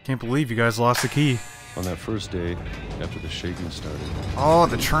 Can't believe you guys lost the key. On that first day, after the shaking started... Oh,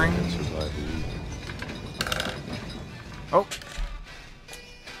 the train. I survived the week. Oh.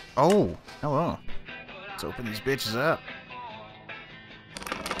 Oh, hello. Let's open these bitches up.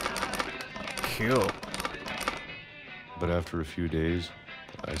 Cool. But after a few days,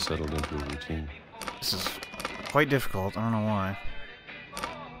 I settled into a routine. This is quite difficult. I don't know why.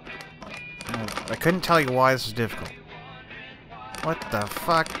 I couldn't tell you why this is difficult. What the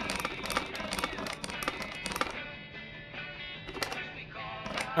fuck?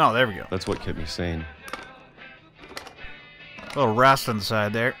 Oh, there we go. That's what kept me sane. A little rust on the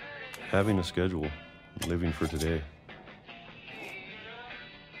side there. Having a schedule. Living for today.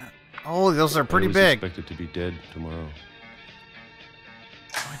 Oh, those are pretty I was big. expected to be dead tomorrow.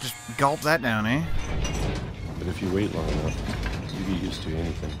 I just gulp that down, eh? But if you wait long enough, you get used to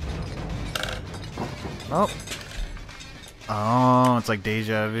anything. Oh. Oh, it's like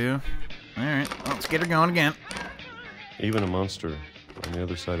deja vu. Alright, well, let's get her going again. Even a monster on the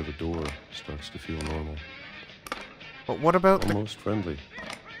other side of a door starts to feel normal. But what about almost friendly.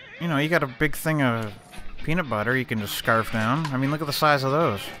 You know, you got a big thing of peanut butter you can just scarf down. I mean, look at the size of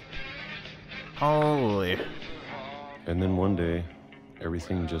those. Holy. And then one day,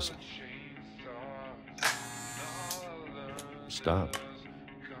 everything just stopped.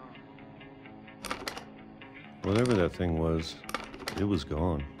 Whatever that thing was, it was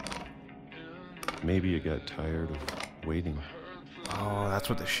gone. Maybe it got tired of waiting. Oh, that's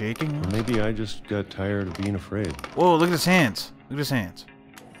what the shaking Or was? maybe I just got tired of being afraid. Whoa, look at his hands. Look at his hands.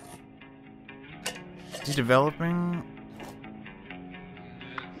 Is he developing?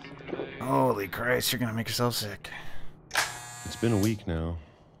 Holy Christ, you're gonna make yourself sick. It's been a week now,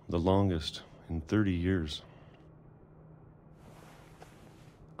 the longest in 30 years.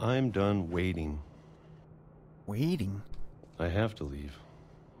 I'm done waiting. Waiting? I have to leave.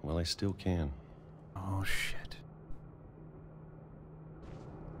 Well, I still can. Oh, shit.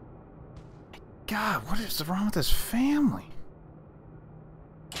 God, what is wrong with this family?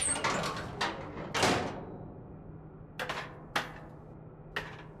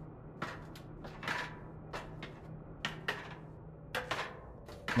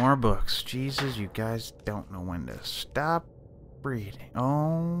 More books. Jesus, you guys don't know when to stop reading.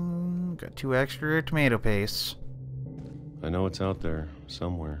 Oh, got 2 extra tomato pastes. I know it's out there,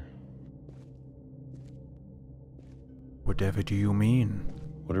 somewhere. Whatever do you mean?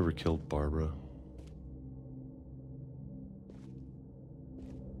 Whatever killed Barbara.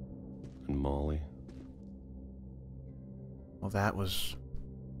 And Molly. Well, that was...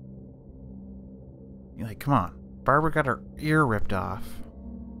 You're like, come on. Barbara got her ear ripped off.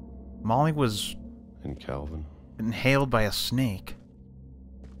 Molly was... And Calvin. Inhaled by a snake.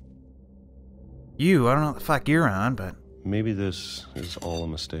 You, I don't know what the fuck you're on, but... Maybe this is all a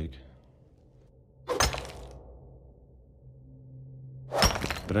mistake.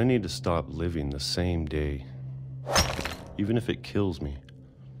 But I need to stop living the same day. Even if it kills me.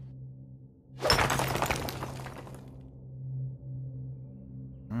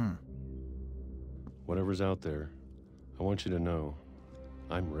 Whatever's out there, I want you to know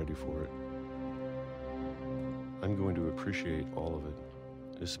I'm ready for it. I'm going to appreciate all of it,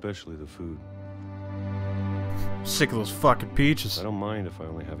 especially the food. Sick of those fucking peaches. I don't mind if I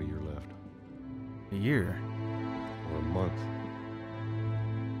only have a year left. A year? Or a month.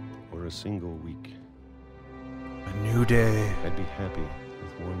 Or a single week. A new day. I'd be happy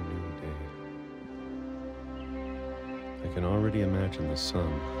with one new day. I can already imagine the sun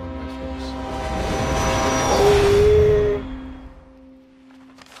on my face.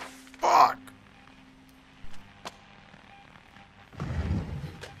 Fuck!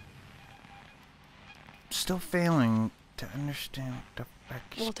 Still failing to understand what the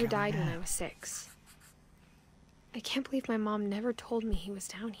fuck is Walter died going when on. I was 6. I can't believe my mom never told me he was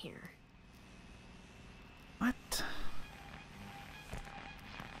down here. What?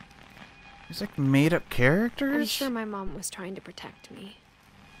 These like made up characters? I'm sure my mom was trying to protect me.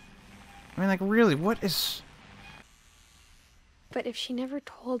 I mean, like, really, what is... But if she never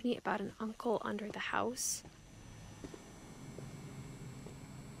told me about an uncle under the house,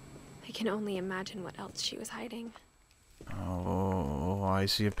 I can only imagine what else she was hiding. Oh, I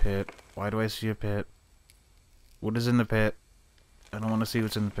see a pit. Why do I see a pit? What is in the pit? I don't want to see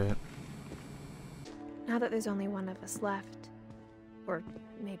what's in the pit. Now that there's only one of us left, or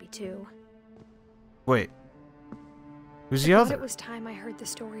maybe 2, Wait. Who's I the thought other? it was time I heard the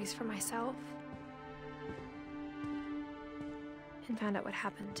stories for myself. And found out what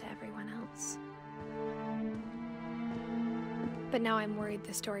happened to everyone else. But now I'm worried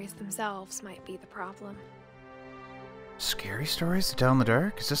the stories themselves might be the problem. Scary stories to tell in the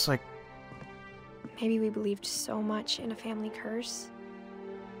dark? Is this like... Maybe we believed so much in a family curse,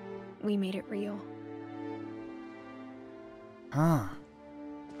 we made it real. Huh.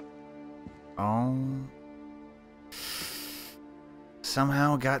 Oh.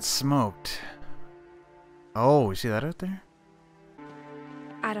 Somehow got smoked. Oh, you see that out there?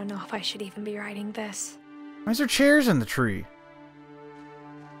 I don't know if I should even be writing this. Why is there chairs in the tree?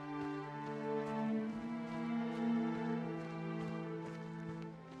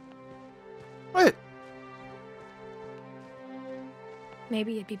 What?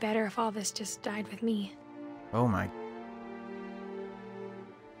 Maybe it'd be better if all this just died with me. Oh my...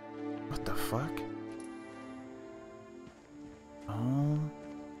 What the fuck? Oh...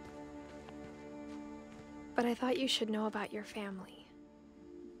 But I thought you should know about your family.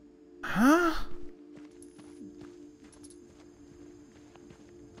 Huh?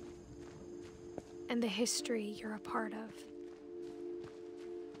 And the history you're a part of.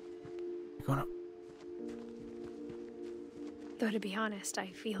 You gonna... Though to be honest, I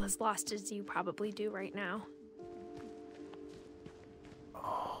feel as lost as you probably do right now.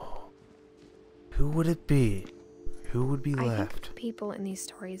 Oh... Who would it be? Who would be I left? think the people in these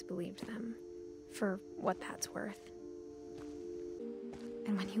stories believed them, for what that's worth.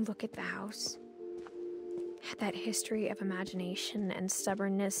 And when you look at the house, that history of imagination and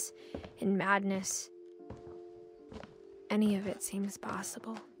stubbornness and madness, any of it seems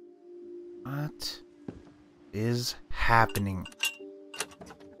possible. What is happening?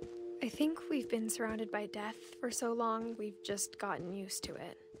 I think we've been surrounded by death for so long, we've just gotten used to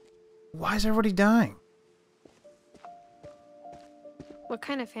it. Why is everybody dying? What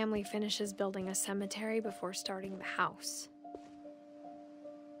kind of family finishes building a cemetery before starting the house?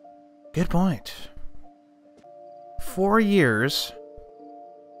 Good point. 4 years?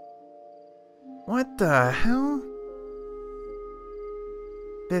 What the hell?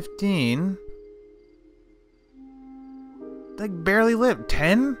 15. They barely lived.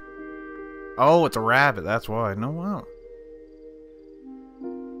 10? Oh, it's a rabbit. That's why. No, wow.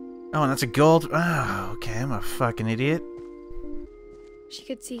 Oh, and that's a gold. Oh, okay. I'm a fucking idiot. She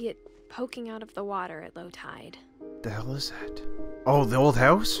could see it poking out of the water at low tide. The hell is that? Oh, the old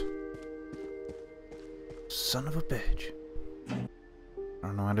house? Son of a bitch. I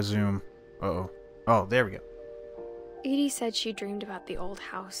don't know how to zoom. Uh-oh. Oh, there we go. Edie said she dreamed about the old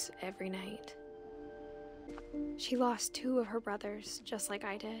house every night. She lost 2 of her brothers, just like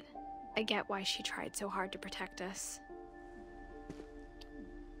I did. I get why she tried so hard to protect us.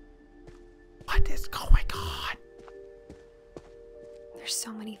 What is going on? There's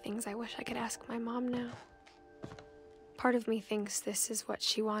so many things I wish I could ask my mom now. Part of me thinks this is what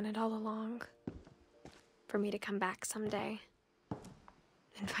she wanted all along. For me to come back someday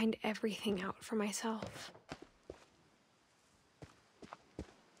and find everything out for myself.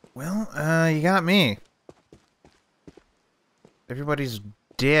 Well, you got me. Everybody's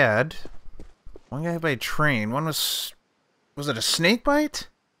dead. One guy by a train. One was it a snake bite?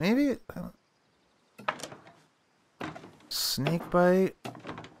 Maybe? Snake bite?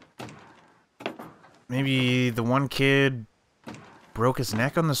 Maybe the one kid broke his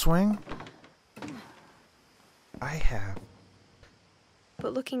neck on the swing? I have.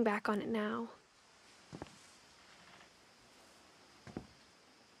 But looking back on it now,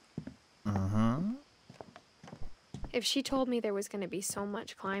 if she told me there was going to be so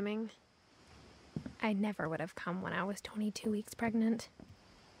much climbing, I never would have come when I was 22 weeks pregnant.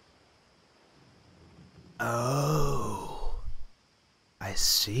 Oh. I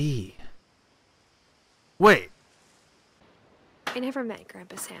see. Wait. I never met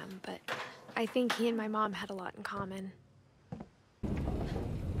Grandpa Sam, but I think he and my mom had a lot in common.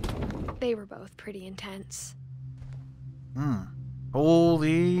 They were both pretty intense.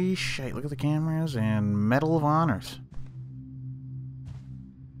 Holy shit, look at the cameras and Medal of Honors.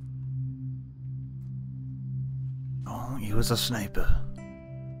 Oh, he was a sniper.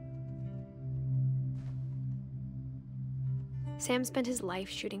 Sam spent his life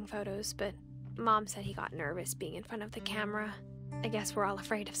shooting photos, but Mom said he got nervous being in front of the camera. I guess we're all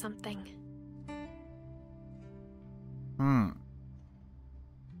afraid of something.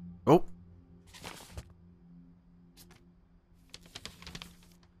 Oh.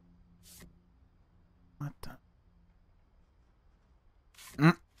 What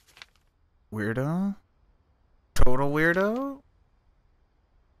the? Weirdo? Total weirdo?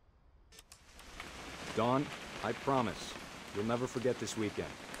 Dawn, I promise, you'll never forget this weekend.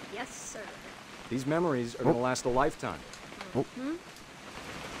 Yes, sir. These memories are gonna last a lifetime. Oh. Am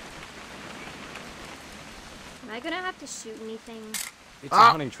I gonna have to shoot anything? It's a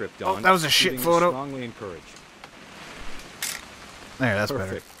hunting trip, Dawn. Oh, that was a shit Shooting is photo. Strongly encouraged. There, that's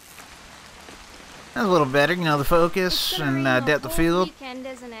Perfect. better. That's a little better, you know, the focus and depth of field. Weekend,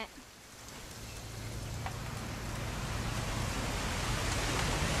 isn't it?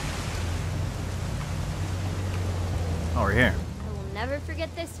 Oh, we're here. I will never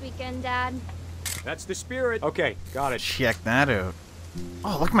forget this weekend, Dad. That's the spirit. Okay, got it. Check that out.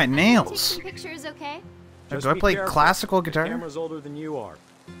 Oh, look at my Take nails. some pictures, okay? Just Do I be play careful. classical The guitar? camera's older than you are.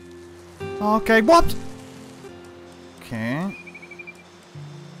 Okay, whoops. Okay.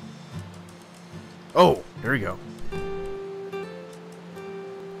 Oh, there we go.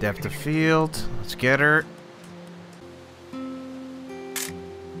 Depth of field. Let's get her.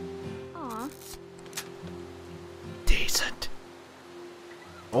 Aw. Decent.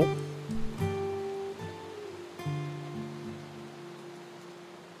 Oh.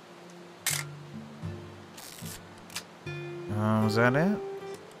 Was that it?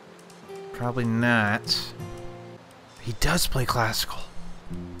 Probably not. He does play classical.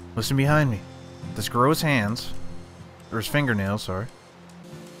 Listen behind me. Let's grow his hands. Or his fingernails, sorry.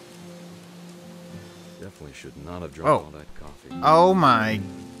 Definitely should not have drunk all that coffee. Oh my...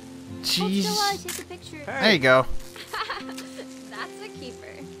 Hold Jeez. still while I take a picture. There you go. That's a keeper.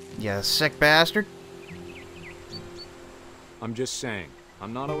 You sick bastard. I'm just saying,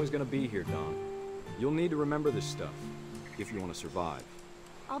 I'm not always gonna be here, Dawn. You'll need to remember this stuff, if you want to survive.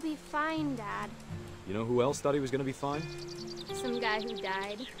 I'll be fine, Dad. You know who else thought he was gonna be fine? Some guy who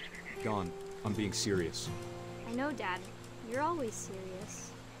died. Dawn, I'm being serious. I know, Dad. You're always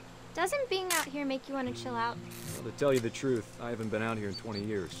serious. Doesn't being out here make you want to chill out? Well, to tell you the truth, I haven't been out here in 20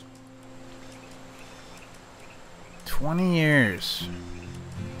 years. 20 years.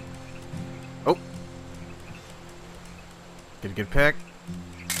 Oh. Get a good pick.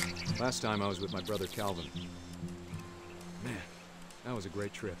 Last time I was with my brother Calvin. Man, that was a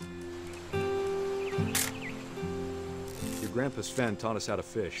great trip. Your Your grandpa Sven taught us how to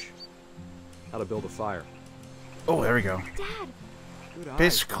fish, how to build a fire. Oh, there we go. Dad! Good eyes,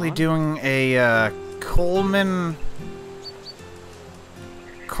 Basically Don. doing a Coleman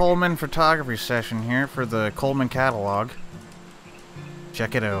photography session here for the Coleman catalog.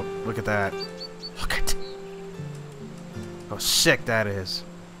 Check it out. Look at that. Look at how sick that is.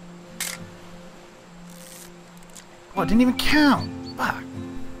 Oh, it didn't even count. Fuck.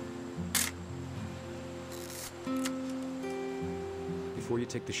 Before you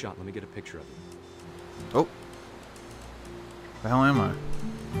take the shot, let me get a picture of you. Oh. The hell am I?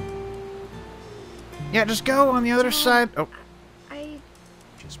 Yeah, just go on the other side. Oh.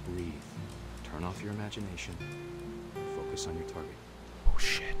 Just breathe. Turn off your imagination. Focus on your target. Oh,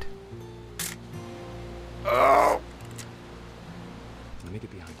 shit. Oh! Let me get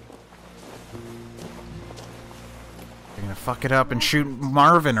behind you. You're gonna fuck it up and shoot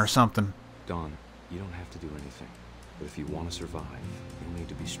Marvin or something. Don, you don't have to do anything. But if you want to survive, you'll need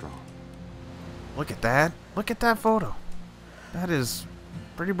to be strong. Look at that. Look at that photo. That is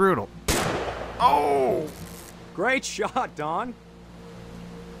pretty brutal. Oh! Great shot, Don!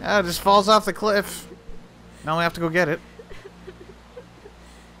 Yeah, it just falls off the cliff. Now we have to go get it.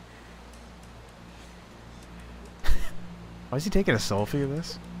 Why is he taking a selfie of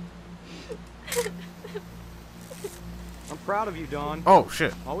this? I'm proud of you, Don. Oh,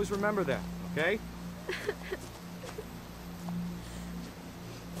 shit. Always remember that, okay?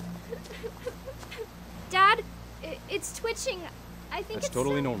 Dad, it's twitching. I think That's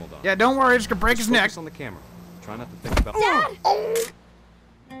totally normal, Don. Yeah, don't worry. It's gonna break his neck. Focus on the camera. Try not to think about... Dad! Oh.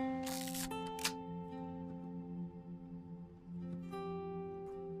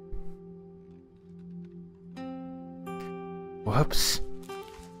 Whoops.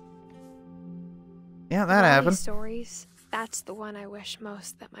 Yeah, that happened. Stories. That's the one I wish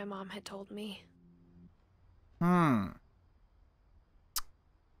most that my mom had told me.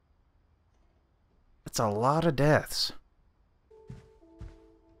 It's a lot of deaths.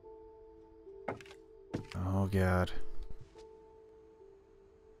 Oh, God.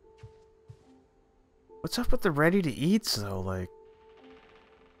 What's up with the ready-to-eats, though? Like...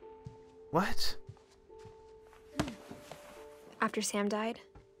 What? After Sam died,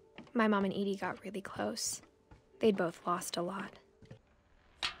 my mom and Edie got really close. They'd both lost a lot.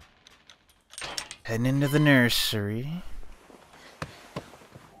 Heading into the nursery.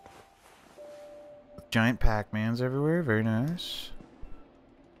 Giant Pac-Mans everywhere. Very nice.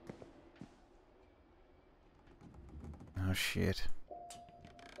 Oh, shit.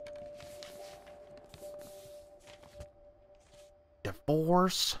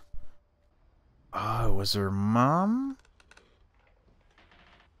 Divorce? Oh, was her mom?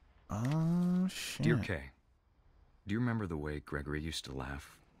 Oh, shit. Dear Kay, do you remember the way Gregory used to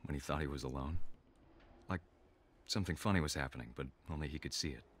laugh when he thought he was alone? Like something funny was happening, but only he could see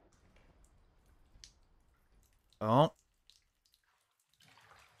it. Oh.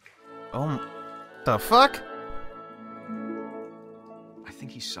 Oh. The fuck? I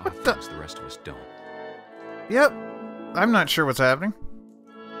think he saw things the rest of us don't. Yep. I'm not sure what's happening.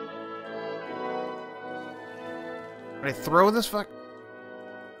 Did I throw this fuck?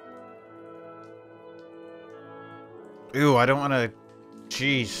 Ooh, I don't want to...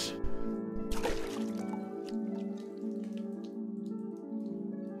 Jeez.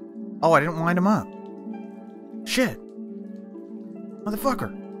 Oh, I didn't wind him up. Shit.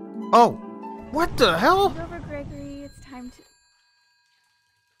 Motherfucker. Oh. What the hell? It's over, Gregory. It's time to...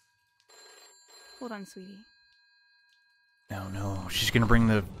 Hold on, sweetie. Oh, no. She's gonna bring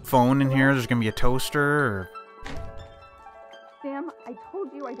the phone in here. There's gonna be a toaster, or... Sam, I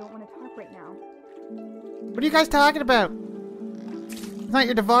told you I don't want to talk right now. What are you guys talking about? It's not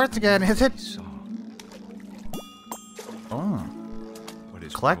your divorce again, is it? Saw. Oh. What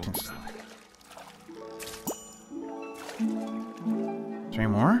is Collecting stuff. Is there any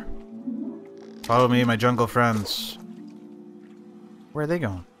more? Follow me, my jungle friends. Where are they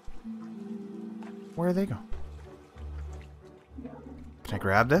going? Where are they going? Can I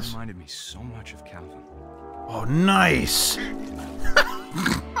grab this? Reminded me so much of Calvin. Oh, nice!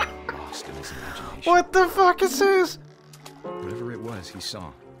 Lost in his imagination. What the fuck is this? Whatever it was, he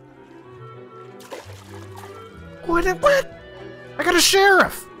saw. What? I got a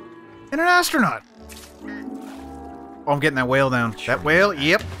sheriff! And an astronaut! Oh, I'm getting that whale down. That whale?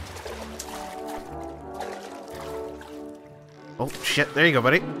 Yep. Oh, shit. There you go,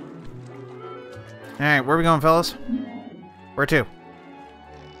 buddy. Alright, where are we going, fellas? Where to?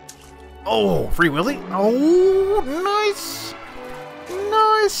 Oh, Free Willy? Oh, nice!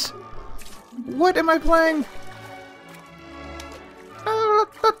 Nice! What am I playing?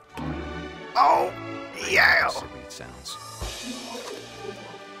 Oh, yeah! Silly it sounds.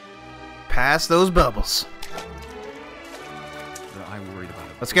 Pass those bubbles. I worried about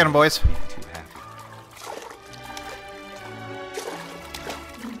it. Let's get him, boys. Being too happy.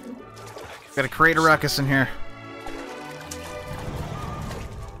 Gotta create a ruckus in here.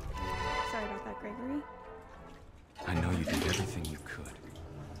 Sorry about that, Gregory. I know you did everything you could.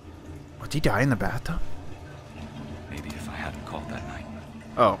 Did he die in the bathtub? Maybe if I hadn't called that night.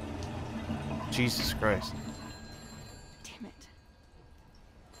 Oh. Jesus Christ. Damn it.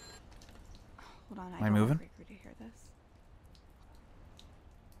 Hold on, Am I don't moving? want Gregory to hear this.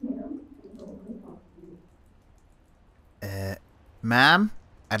 Mom?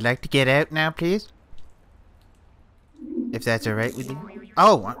 I'd like to get out now, please. If that's alright with you.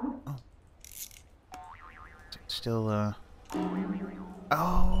 Oh! Oh. Still,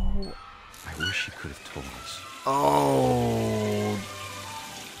 Oh! I wish he could have told us. Oh!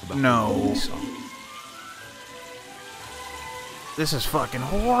 About No. what we saw. This is fucking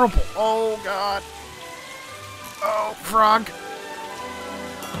horrible. Oh, God. Oh, frog.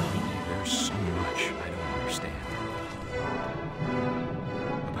 There's so much I don't understand.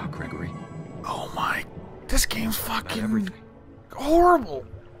 About Gregory. Oh, my. This game's About fucking everything. horrible.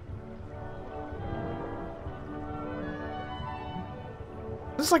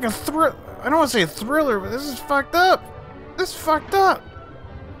 This is like a thrill. I don't want to say a thriller, but this is fucked up. This is fucked up.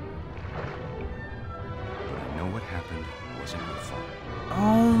 But I know what happened wasn't your fault.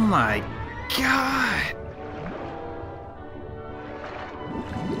 Oh my God.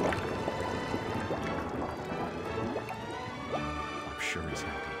 I'm sure he's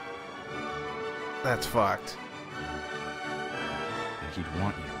happy. That's fucked. And he'd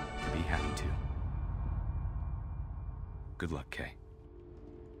want you to be happy too. Good luck, Kay.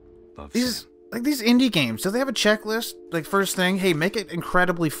 Love, These Sam. like these indie games, do they have a checklist? Like first thing, hey, make it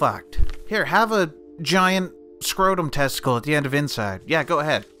incredibly fucked. Here, have a giant scrotum testicle at the end of Inside. Yeah, go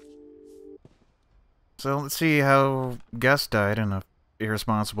ahead. So let's see how Gus died in a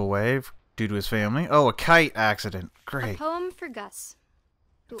irresponsible way due to his family. Oh, a kite accident. A Great. poem for Gus,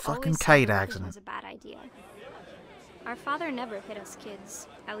 who Fucking always said kite working accident. was a bad idea. Our father never hit us kids,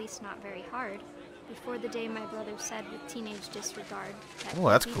 at least not very hard, before the day my brother said with teenage disregard that Oh,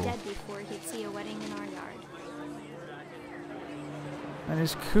 that's he'd cool. be dead before he'd see a wedding in our yard. That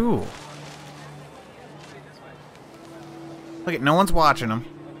is cool. Look at, no one's watching him.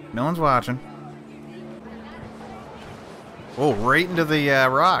 No one's watching. Oh, right into the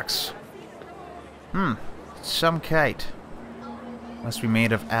rocks. Some kite. Must be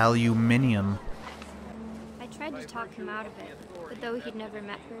made of aluminium. I tried to talk him out of it, but though he'd never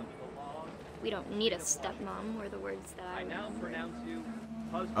met her, we don't need a stepmom were the words that I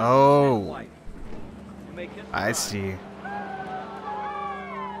remember. Oh. I see.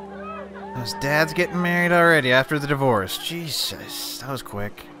 His dad's getting married already after the divorce. Jesus, that was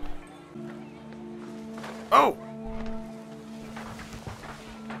quick. Oh!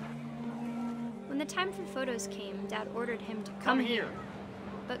 When the time for photos came, Dad ordered him to come here.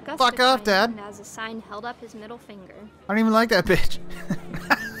 But Gus Fuck off, declined Dad. and as a sign held up his middle finger. I don't even like that bitch.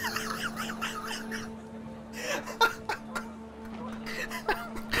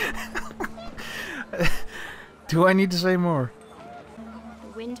 Do I need to say more?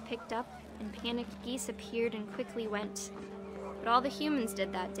 The wind picked up, and panicked geese appeared and quickly went. But all the humans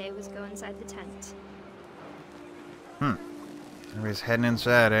did that day was go inside the tent. Everybody's heading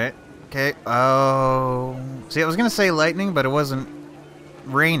inside, eh? Okay. Oh. See, I was gonna say lightning, but it wasn't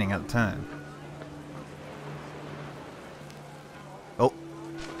raining at the time. Oh.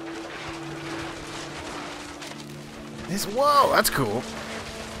 Whoa, that's cool.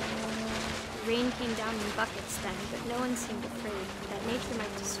 Rain came down in buckets then, but no one seemed afraid that nature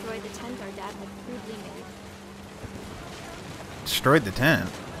might destroy the tent our dad had crudely made. Destroyed the tent.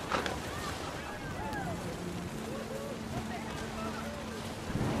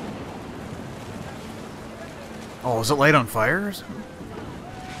 Oh, was it light on fire or something?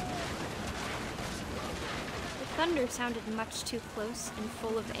 The thunder sounded much too close and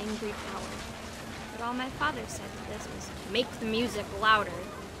full of angry power. But all my father said to this was, "Make the music louder."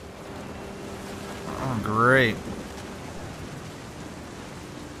 Oh, great.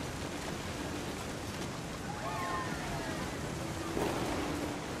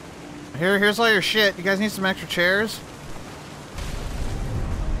 Here's all your shit. You guys need some extra chairs?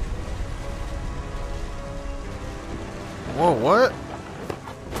 Whoa, what?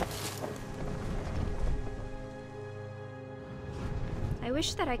 I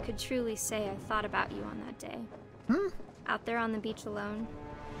wish that I could truly say I thought about you on that day. Out there on the beach alone.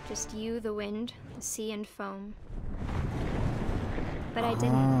 Just you, the wind, the sea, and foam. But I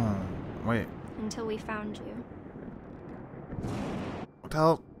didn't, Oh, wait. until we found you. What the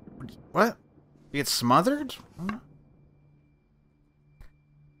hell? What? You get smothered?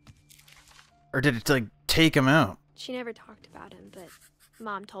 Or did it, like, take him out? She never talked about him, but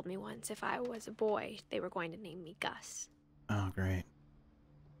Mom told me once if I was a boy, they were going to name me Gus. Oh, great.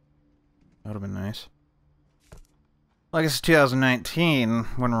 That would have been nice. Well, I guess it's 2019.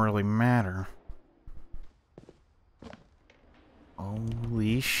 Wouldn't really matter.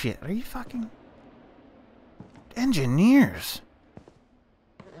 Holy shit. Are you fucking... engineers?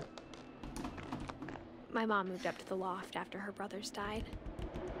 My mom moved up to the loft after her brothers died.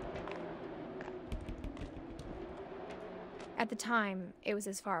 At the time, it was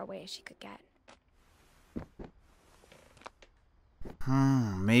as far away as she could get.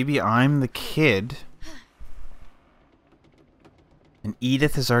 Maybe I'm the kid. And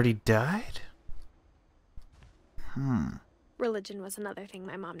Edith has already died? Religion was another thing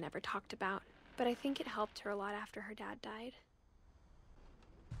my mom never talked about, but I think it helped her a lot after her dad died.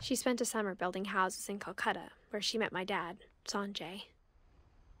 She spent a summer building houses in Calcutta, where she met my dad, Sanjay.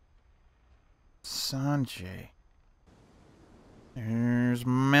 Sanjay. There's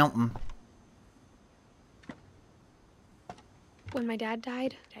Melton. When my dad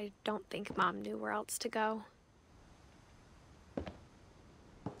died, I don't think Mom knew where else to go.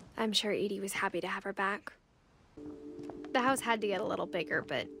 I'm sure Edie was happy to have her back. The house had to get a little bigger,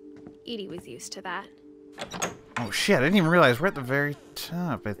 but Edie was used to that. Oh shit, I didn't even realize we're at the very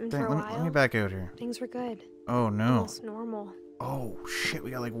top. I think. For a Let me while, back out here. Things were good. Oh no. Almost normal. Oh shit,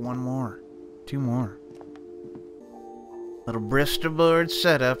 we got like one more. Two more. Little Bristol board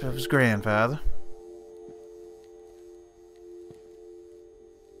setup of his grandfather.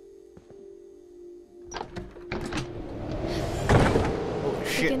 Holy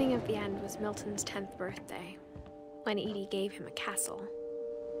The shit. beginning of the end was Milton's 10th birthday, when Edie gave him a castle.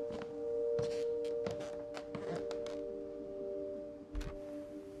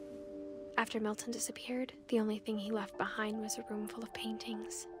 After Milton disappeared, the only thing he left behind was a room full of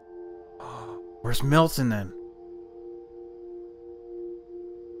paintings. Where's Milton then?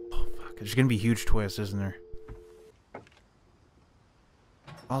 Oh fuck, there's gonna be a huge twist, isn't there?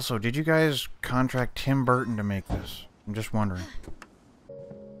 Also, did you guys contract Tim Burton to make this? I'm just wondering.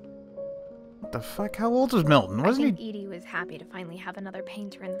 What the fuck? How old is Milton? Wasn't I think he? Edie was happy to finally have another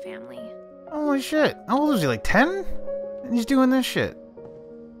painter in the family. Holy shit. How old is he? Like 10? And he's doing this shit.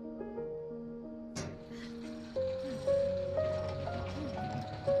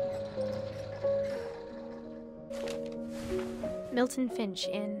 Milton Finch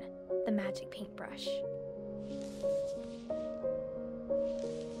in The Magic Paintbrush.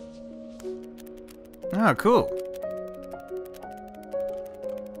 Oh, cool.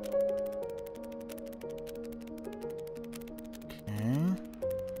 Okay.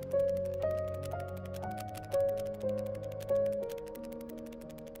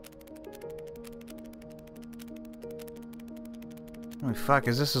 Holy fuck,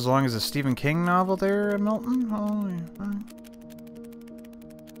 is this as long as a Stephen King novel there, Milton? Holy fuck.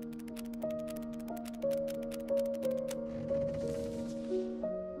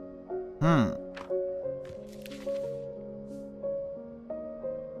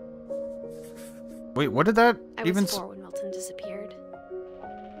 Wait, what did that I even was 4 when Milton disappeared.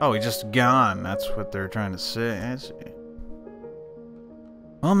 Oh, he's just gone. That's what they're trying to say. I see.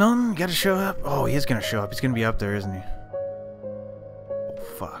 Well, Milton, you gotta show up. Oh, he is gonna show up. He's gonna be up there, isn't he? Oh,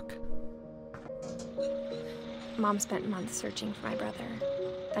 fuck. Mom spent months searching for my brother.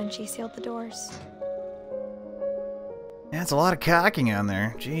 Then she sealed the doors. Yeah, it's a lot of cocking on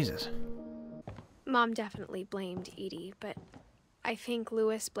there. Jesus. Mom definitely blamed Edie, but I think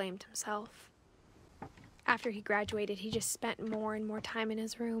Lewis blamed himself. After he graduated, he just spent more and more time in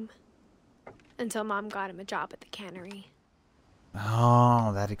his room. Until Mom got him a job at the cannery.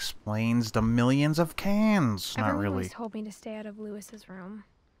 Oh, that explains the millions of cans. Not Everyone really. always told me to stay out of Lewis's room.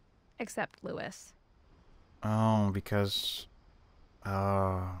 Except Lewis. Oh, because... you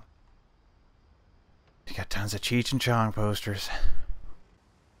got tons of Cheech and Chong posters.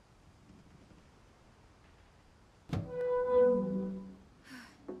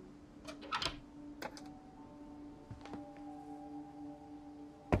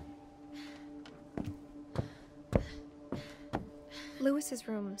 Lewis's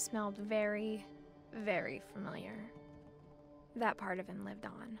room smelled very, very familiar. That part of him lived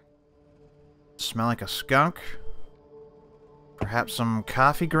on. Smell like a skunk? Perhaps some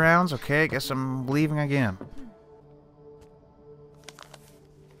coffee grounds? Okay, I guess I'm leaving again.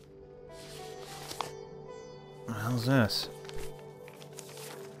 How's this?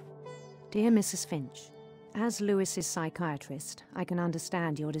 Dear Mrs. Finch, as Lewis's psychiatrist, I can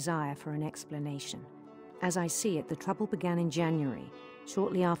understand your desire for an explanation. As I see it, the trouble began in January,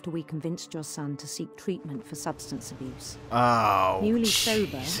 shortly after we convinced your son to seek treatment for substance abuse. Oh, Newly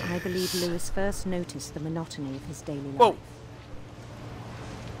Jesus. sober, I believe Lewis first noticed the monotony of his daily Whoa. life.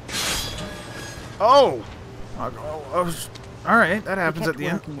 Oh! Alright, that happens He at kept the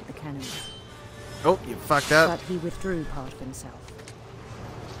end. working at the cannery, Oh, you fucked up. but he withdrew part of himself.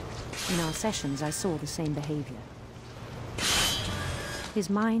 In our sessions, I saw the same behavior. His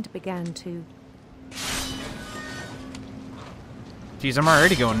mind began to... Jeez, I'm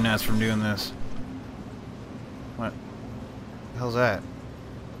already going nuts from doing this. What the hell's that?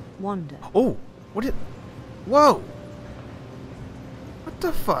 wander. Oh! What did... Whoa! What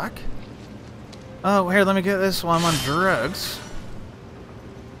the fuck? Oh, here, let me get this while I'm on drugs.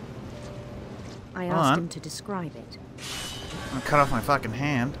 I Hold asked on. him to describe it. I'm gonna cut off my fucking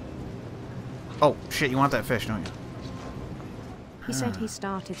hand. Oh, shit, you want that fish, don't you? He said he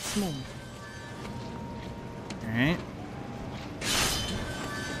started small. Alright.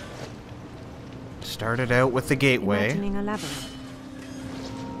 Started out with the gateway. Imagining a labyrinth.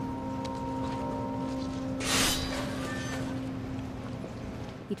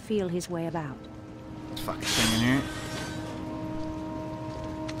 He'd feel his way about. This fucking thing in here.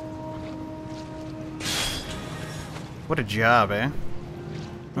 What a job, eh?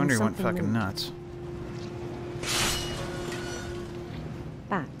 I wonder he went something fucking moved. nuts.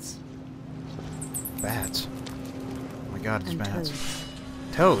 Bats. Bats. Oh my god, it's And bats.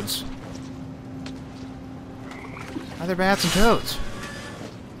 Toads? Are there bats and toads?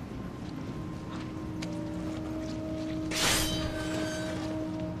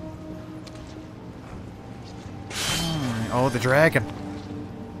 Oh, the dragon.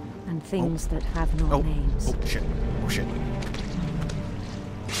 And things that have no names. Oh, shit. Oh, shit.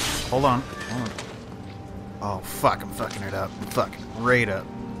 Hold on. Hold on. Oh, fuck. I'm fucking it up. I'm fucking right up.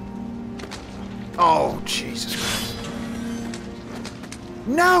 Oh, Jesus Christ.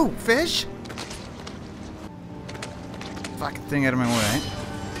 No, fish! Fucking thing out of my way.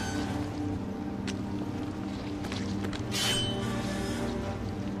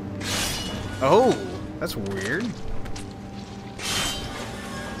 Oh, that's weird.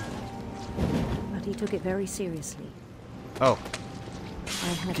 But he took it very seriously. Oh. I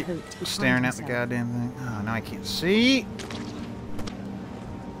had Keep hoped he'd staring find at the himself. goddamn thing. Oh, now I can't see.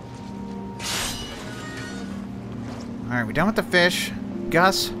 Alright, we done with the fish.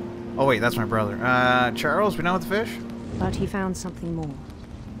 Gus. Oh, wait, that's my brother. Charles, we done with the fish? But he found something more.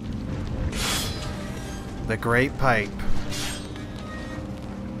 The Great Pipe.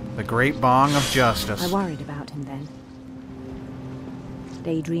 The Great Bong of Justice. I worried about him then.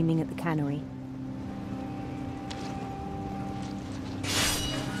 Daydreaming at the cannery.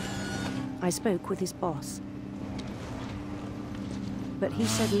 I spoke with his boss. But he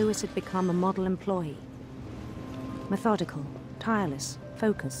said Lewis had become a model employee. Methodical, tireless,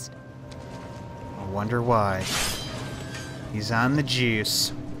 focused. I wonder why. He's on the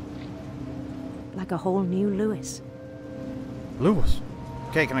juice. Like a whole new Lewis. Lewis.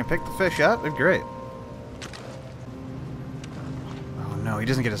 Okay, can I pick the fish up? They're great. Oh no, he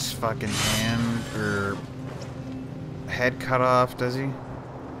doesn't get his fucking hand or head cut off, does he?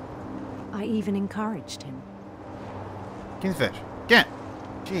 I even encouraged him. Give me the fish. Get it.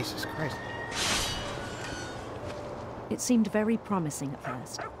 Jesus Christ. It seemed very promising at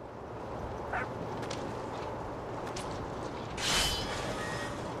first.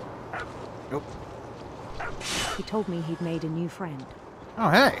 Nope. He told me he'd made a new friend. Oh,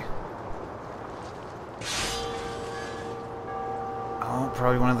 hey. Oh,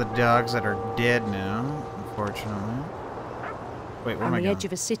 probably one of the dogs that are dead now, unfortunately. Wait, where On am I the going? edge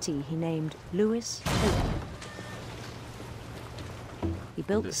of a city he named Lewis Hope. He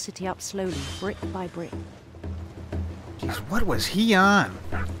built the city up slowly, brick by brick. Jeez, what was he on?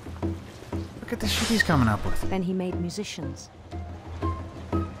 Look at the shit he's coming up with. Then he made musicians.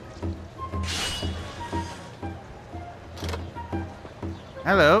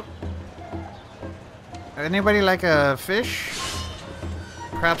 Hello. Anybody like a fish?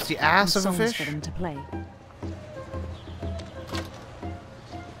 Perhaps the ass and of a songs fish? for them to play.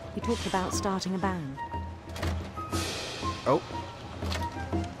 He talked about starting a band. Oh.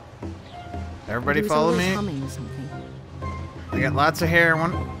 Everybody He was follow always me. humming something. I got lots of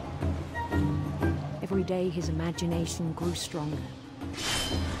heroin. Every day his imagination grew stronger.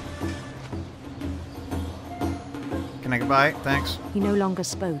 Can I get by? Thanks. He no longer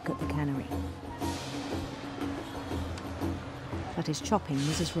spoke at the cannery. But his chopping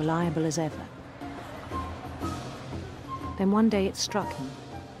was as reliable as ever. Then one day it struck him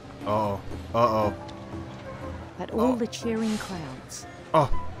Uh-oh. Uh-oh. that all the cheering crowds, Oh.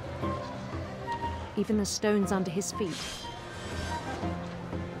 even the stones under his feet,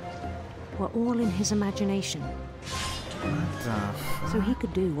 were all in his imagination. What the so he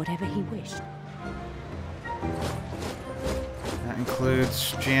could do whatever he wished. That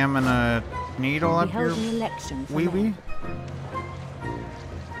includes jamming a needle He up your held an election for wee-wee? mayor.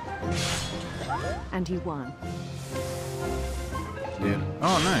 And he won.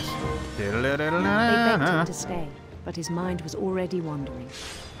 Oh, nice. They begged him to stay, but his mind was already wandering.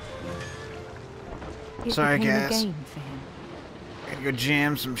 It Sorry, became guys. a game for him. Gotta go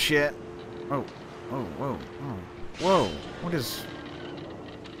jam some shit. Oh, oh, whoa, oh, whoa. What is...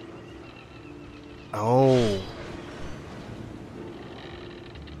 Oh.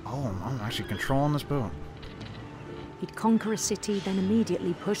 Oh, I'm actually controlling this boat. He'd conquer a city, then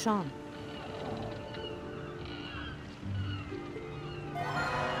immediately push on.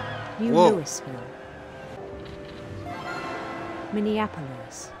 New Whoa. Louisville.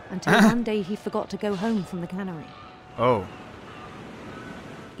 Minneapolis. Until one day he forgot to go home from the cannery. Oh.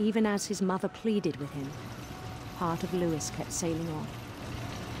 Even as his mother pleaded with him, part of Lewis kept sailing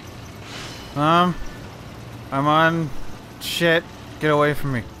on. I'm on... Shit. Get away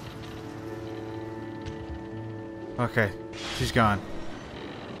from me. Okay. She's gone.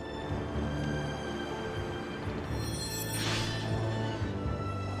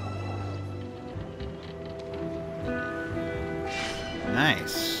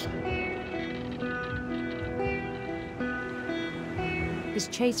 Nice. His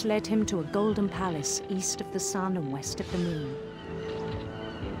chase led him to a golden palace east of the sun and west of the moon.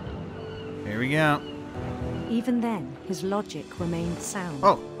 Here we go. Even then, his logic remained sound.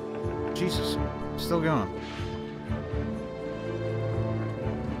 Oh. Jesus. Still going.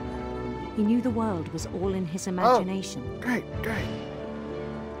 He knew the world was all in his imagination. Oh. Great, great.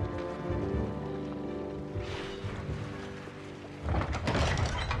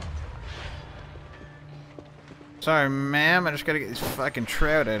 Sorry, ma'am. I just gotta get these fucking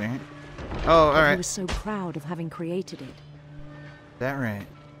trout out of here. Oh, But he alright. was so proud of having created it. That right.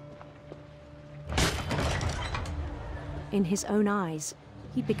 In his own eyes,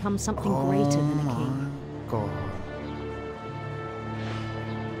 he'd become something greater than a king. God.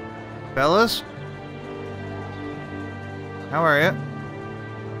 Fellas? How are you?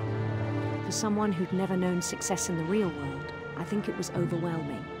 For someone who'd never known success in the real world, I think it was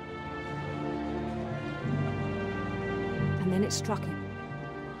overwhelming. And then it struck him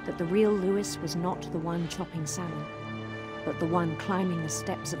that the real Lewis was not the one chopping salmon, but the one climbing the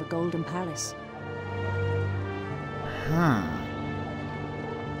steps of a golden palace. Huh.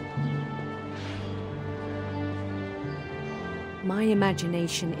 My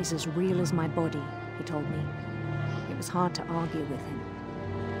imagination is as real as my body, he told me. It was hard to argue with him.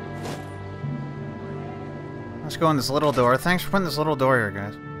 Let's go in this little door. Thanks for putting this little door here,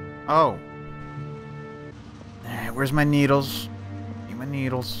 guys. Oh. Where's my needles? Need my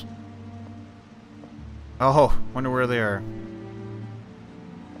needles. Oh, wonder where they are.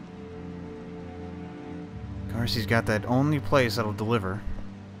 Of course, he's got that only place that'll deliver.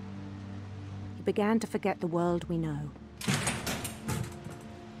 He began to forget the world we know.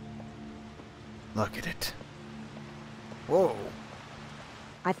 Look at it. Whoa.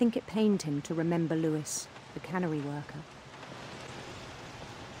 I think it pained him to remember Lewis, the cannery worker.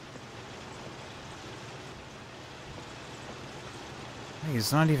 Hey,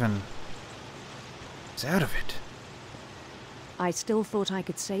 he's not even... He's out of it. I still thought I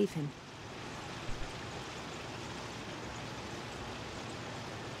could save him.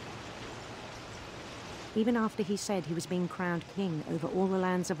 Even after he said he was being crowned king over all the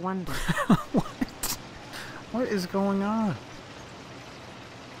lands of wonder. What? What is going on?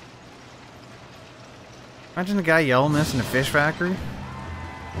 Imagine the guy yelling this in a fish factory.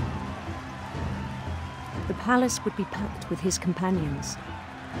 The palace would be packed with his companions.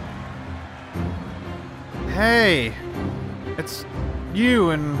 Hey! It's you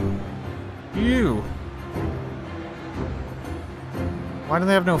and you. Why do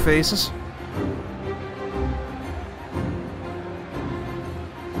they have no faces?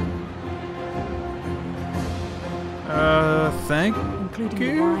 Thank including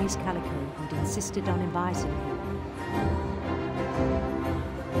you. the wise Calico who'd insisted on advising him.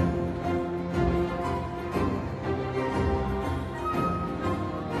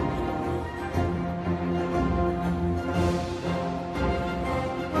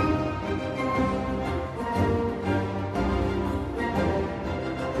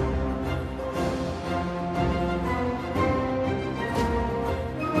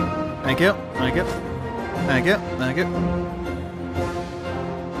 Thank you. Thank you. Thank you. Thank you.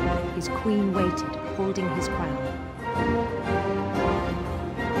 His queen waited, holding his crown.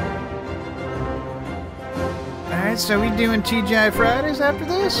 Alright, so we doing TGI Fridays after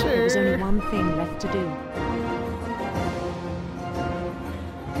this? There was only Or? one thing left to do.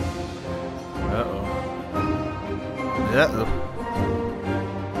 Uh-oh. Uh-oh.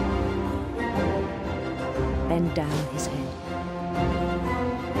 Bend down his head.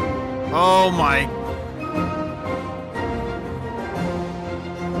 Oh my...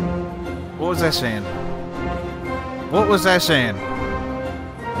 What was I saying? What was I saying?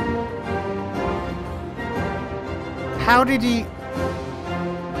 How did he...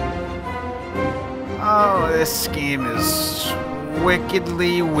 Oh, this scheme is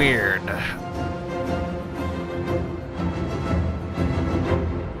wickedly weird.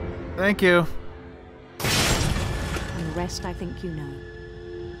 Thank you. And the rest I think you know.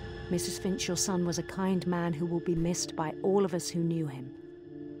 Mrs. Finch, your son was a kind man who will be missed by all of us who knew him.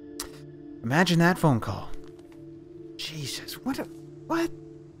 Imagine that phone call. Jesus, what?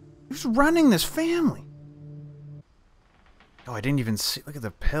 Who's running this family? Oh, I didn't even see. Look at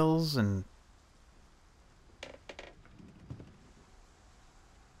the pills and...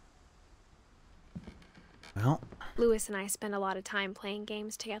 Well... Lewis and I spent a lot of time playing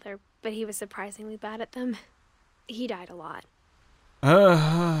games together, but he was surprisingly bad at them. He died a lot.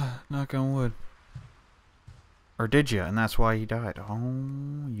 Knock on wood. Or did you? And that's why he died.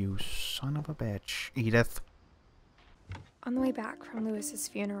 Oh, you son of a bitch, Edith. On the way back from Lewis's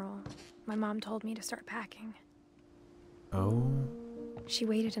funeral, my mom told me to start packing. Oh. She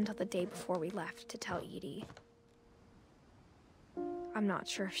waited until the day before we left to tell Edie. I'm not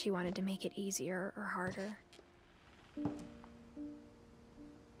sure if she wanted to make it easier or harder.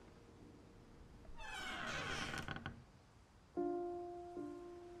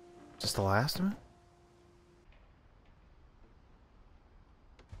 Is this the last of it?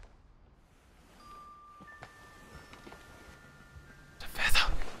 The feather.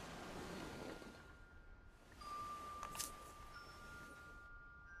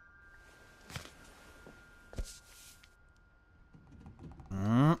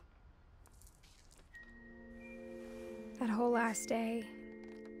 That whole last day,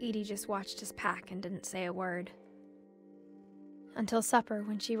 Edie just watched us pack and didn't say a word. Until supper,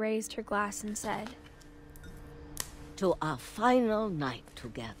 when she raised her glass and said, "To our final night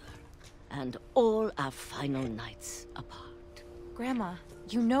together, and all our final nights apart." Grandma,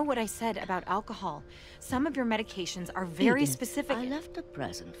 you know what I said about alcohol. Some of your medications are very Edith, specific. I left a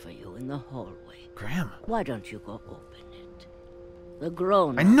present for you in the hallway. Grandma. Why don't you go open it? The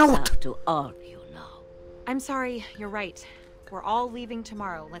grown-ups I know it. have to argue now. I'm sorry, you're right. We're all leaving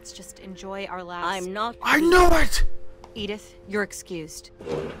tomorrow. Let's just enjoy our last... I'm not... I know it! Edith, you're excused.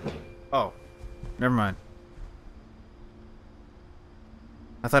 Oh. Never mind.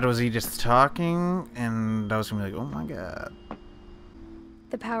 I thought it was Edith talking, and I was gonna be like, oh my god.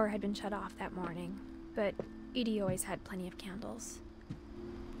 the power had been shut off that morning, but Edie always had plenty of candles.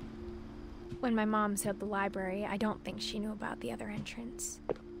 When my mom sealed the library, I don't think she knew about the other entrance.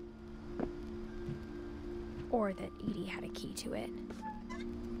 Or that Edie had a key to it.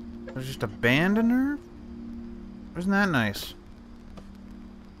 There's just abandon her? Isn't that nice?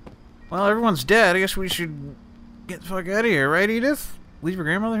 Well, everyone's dead. I guess we should get the fuck out of here, right, Edith? Leave your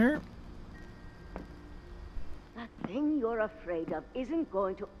grandmother here? That thing you're afraid of isn't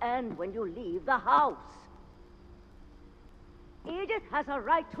going to end when you leave the house. Edith has a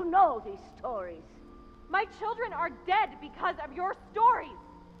right to know these stories. My children are dead because of your stories.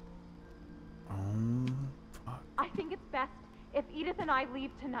 Fuck. I think it's best if Edith and I leave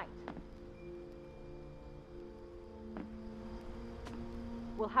tonight.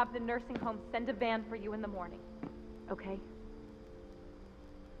 We'll have the nursing home send a van for you in the morning, okay?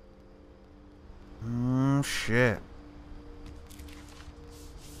 Shit.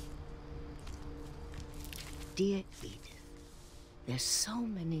 Dear Edith, there's so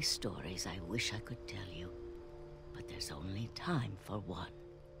many stories I wish I could tell you, but there's only time for one.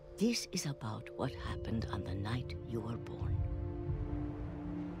 This is about what happened on the night you were born.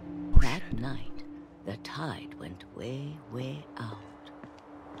 That night, the tide went way, way out.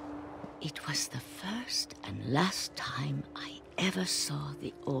 It was the first and last time I ever saw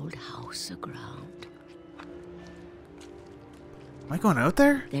the old house aground. Am I going out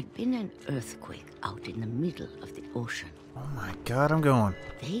there? There'd been an earthquake out in the middle of the ocean. Oh my god, I'm going.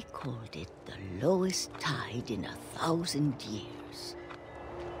 They called it the lowest tide in 1,000 years.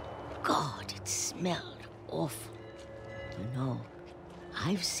 God, it smelled awful. You know,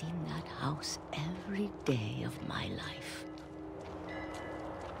 I've seen that house every day of my life.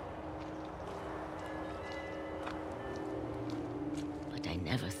 But I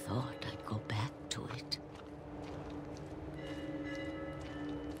never thought I'd go back to it.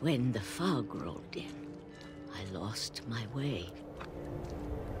 When the fog rolled in, I lost my way.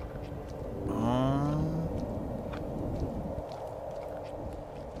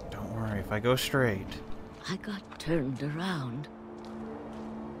 Don't worry, if I go straight. I got turned around.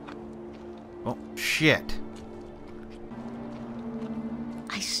 Oh, shit.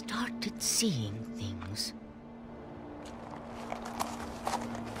 I started seeing things.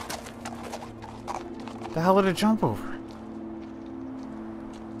 The hell did it jump over?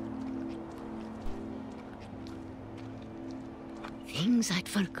 Things I'd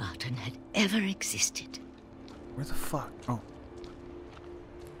forgotten had ever existed. Where the fuck? Oh.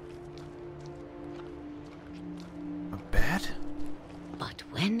 A bed? But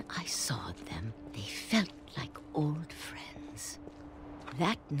when I saw them, they felt like old friends.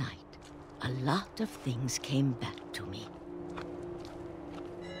 That night, a lot of things came back to me.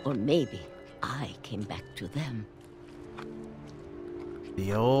 Or maybe I came back to them.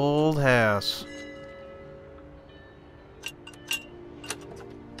 The old house.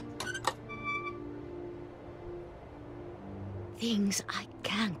 Things I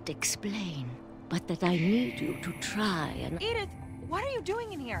can't explain, but that I need you to try and... Edith, what are you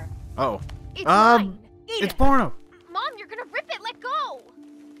doing in here? Oh. It's mine. Edith. It's porno. Mom, you're gonna rip it. Let go.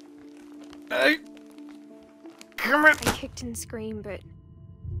 Hey. Come here. I kicked and screamed, but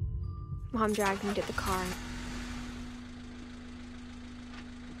Mom dragged me to the car.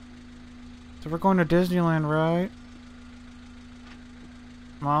 So we're going to Disneyland, right?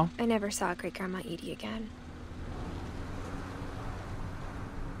 Mom? I never saw Great Grandma Edie again.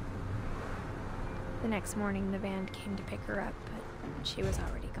 The next morning, the van came to pick her up, but she was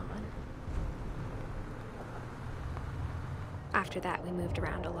already gone. After that, we moved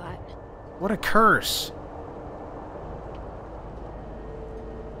around a lot. What a curse.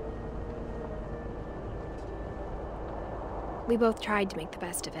 We both tried to make the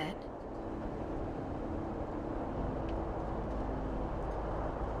best of it.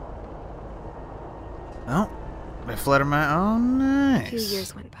 Oh, I fled my own. Nice. A few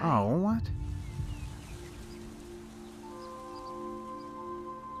years went by. Oh, what?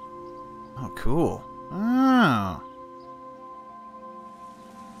 Oh, cool. Oh.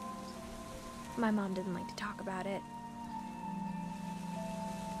 My mom didn't like to talk about it.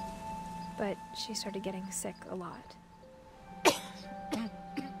 But she started getting sick a lot.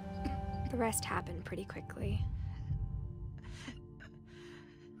 The rest happened pretty quickly.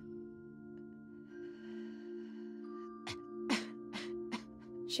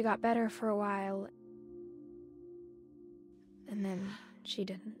 She got better for a while, and then she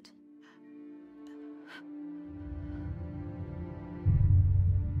didn't.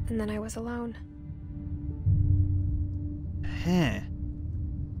 And then I was alone. Huh.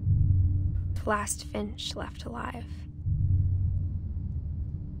 The last Finch left alive.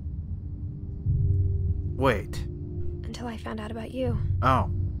 Wait. Until I found out about you.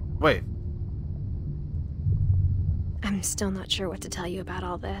 Oh. Wait. I'm still not sure what to tell you about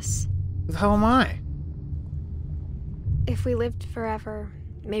all this. Who the hell am I? If we lived forever,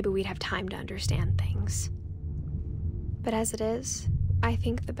 maybe we'd have time to understand things. But as it is, I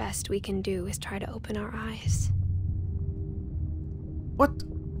think the best we can do is try to open our eyes. What?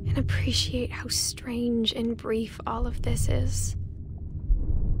 And appreciate how strange and brief all of this is.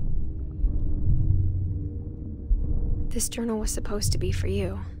 This journal was supposed to be for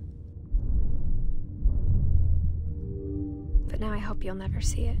you. But now I hope you'll never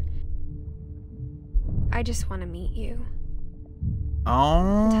see it. I just want to meet you.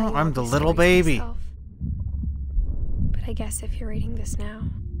 Oh, I'm the little baby. Myself. But I guess if you're reading this now...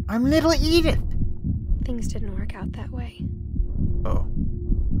 I'm little Edith! Things didn't work out that way. Oh.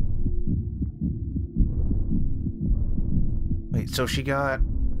 Wait, so she got...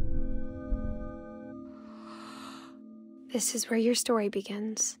 This is where your story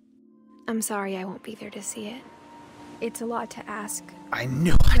begins. I'm sorry I won't be there to see it. It's a lot to ask. I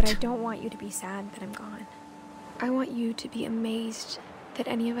knew it! But I don't want you to be sad that I'm gone. I want you to be amazed that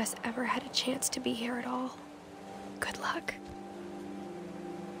any of us ever had a chance to be here at all. Good luck.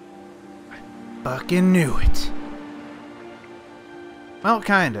 Fucking knew it. Well,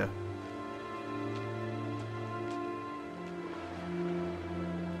 kinda.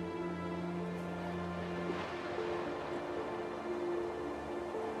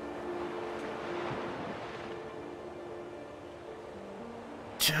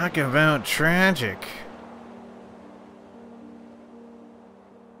 Talk about tragic.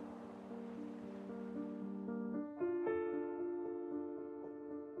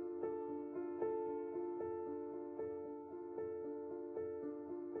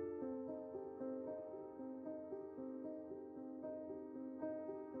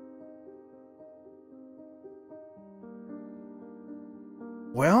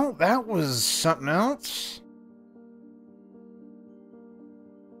 Well, that was something else.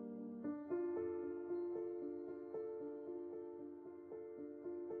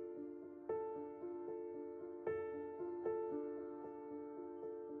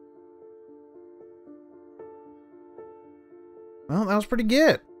 Well, that was pretty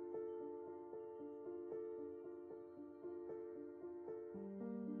good.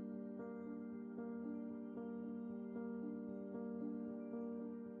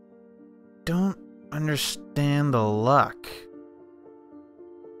 Don't understand the luck.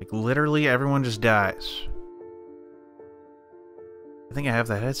 Like, literally everyone just dies. I think I have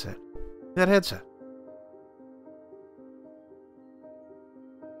that headset. That headset.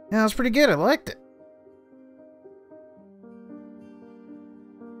 Yeah, that was pretty good. I liked it.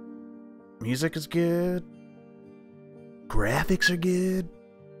 Music is good. Graphics are good.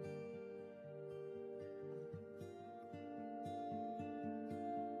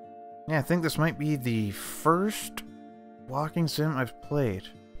 Yeah, I think this might be the first walking sim I've played.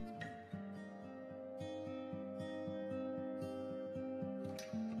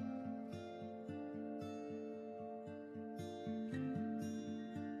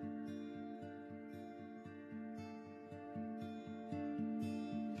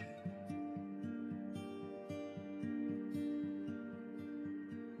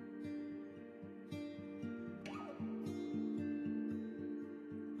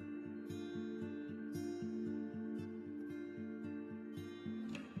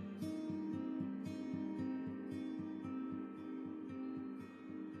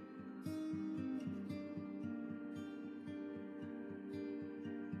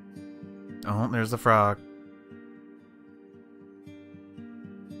 Oh, there's the frog.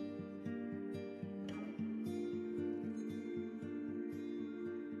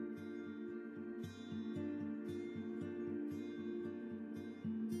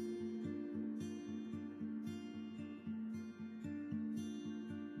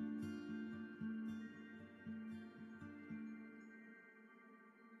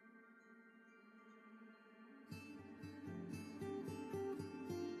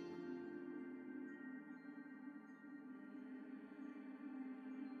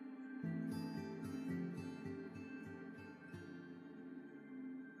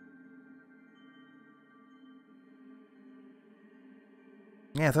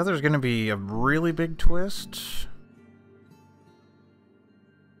 Yeah, I thought there was going to be a really big twist.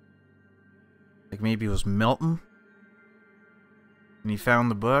 Like maybe it was Milton. And he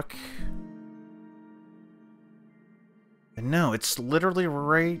found the book. And no, it's literally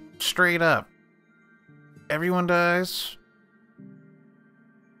right straight up. Everyone dies.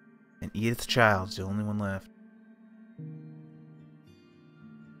 And Edith Child's the only one left.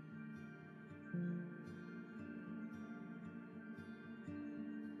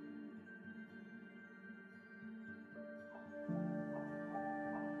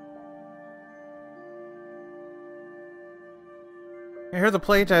 I hear the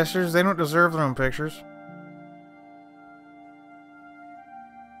playtesters, they don't deserve their own pictures.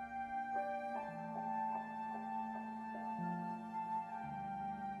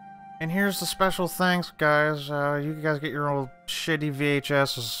 And here's the special thanks, guys. You guys get your old shitty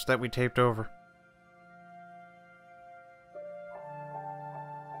VHSs that we taped over.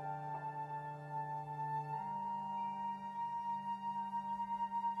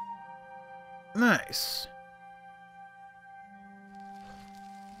 Nice.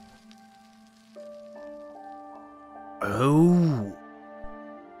 Oh.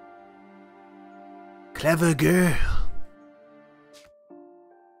 Clever girl.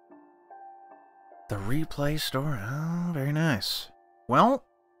 The replay store. Oh, very nice. Well,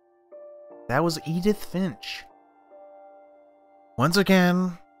 that was Edith Finch. Once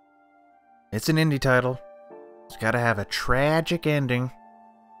again, it's an indie title. It's gotta have a tragic ending.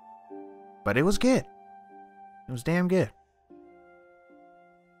 But it was good. It was damn good.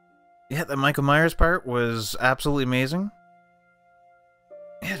 Yeah, the Michael Myers part was absolutely amazing.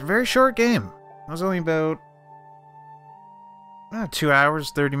 Yeah, it's a very short game. It was only about 2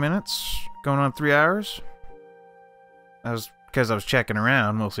 hours, 30 minutes. Going on 3 hours. That was because I was checking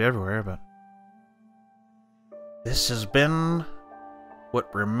around mostly everywhere, but... This has been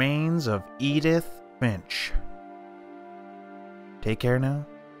what remains of Edith Finch. Take care now.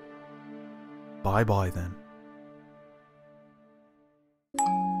 Bye-bye then.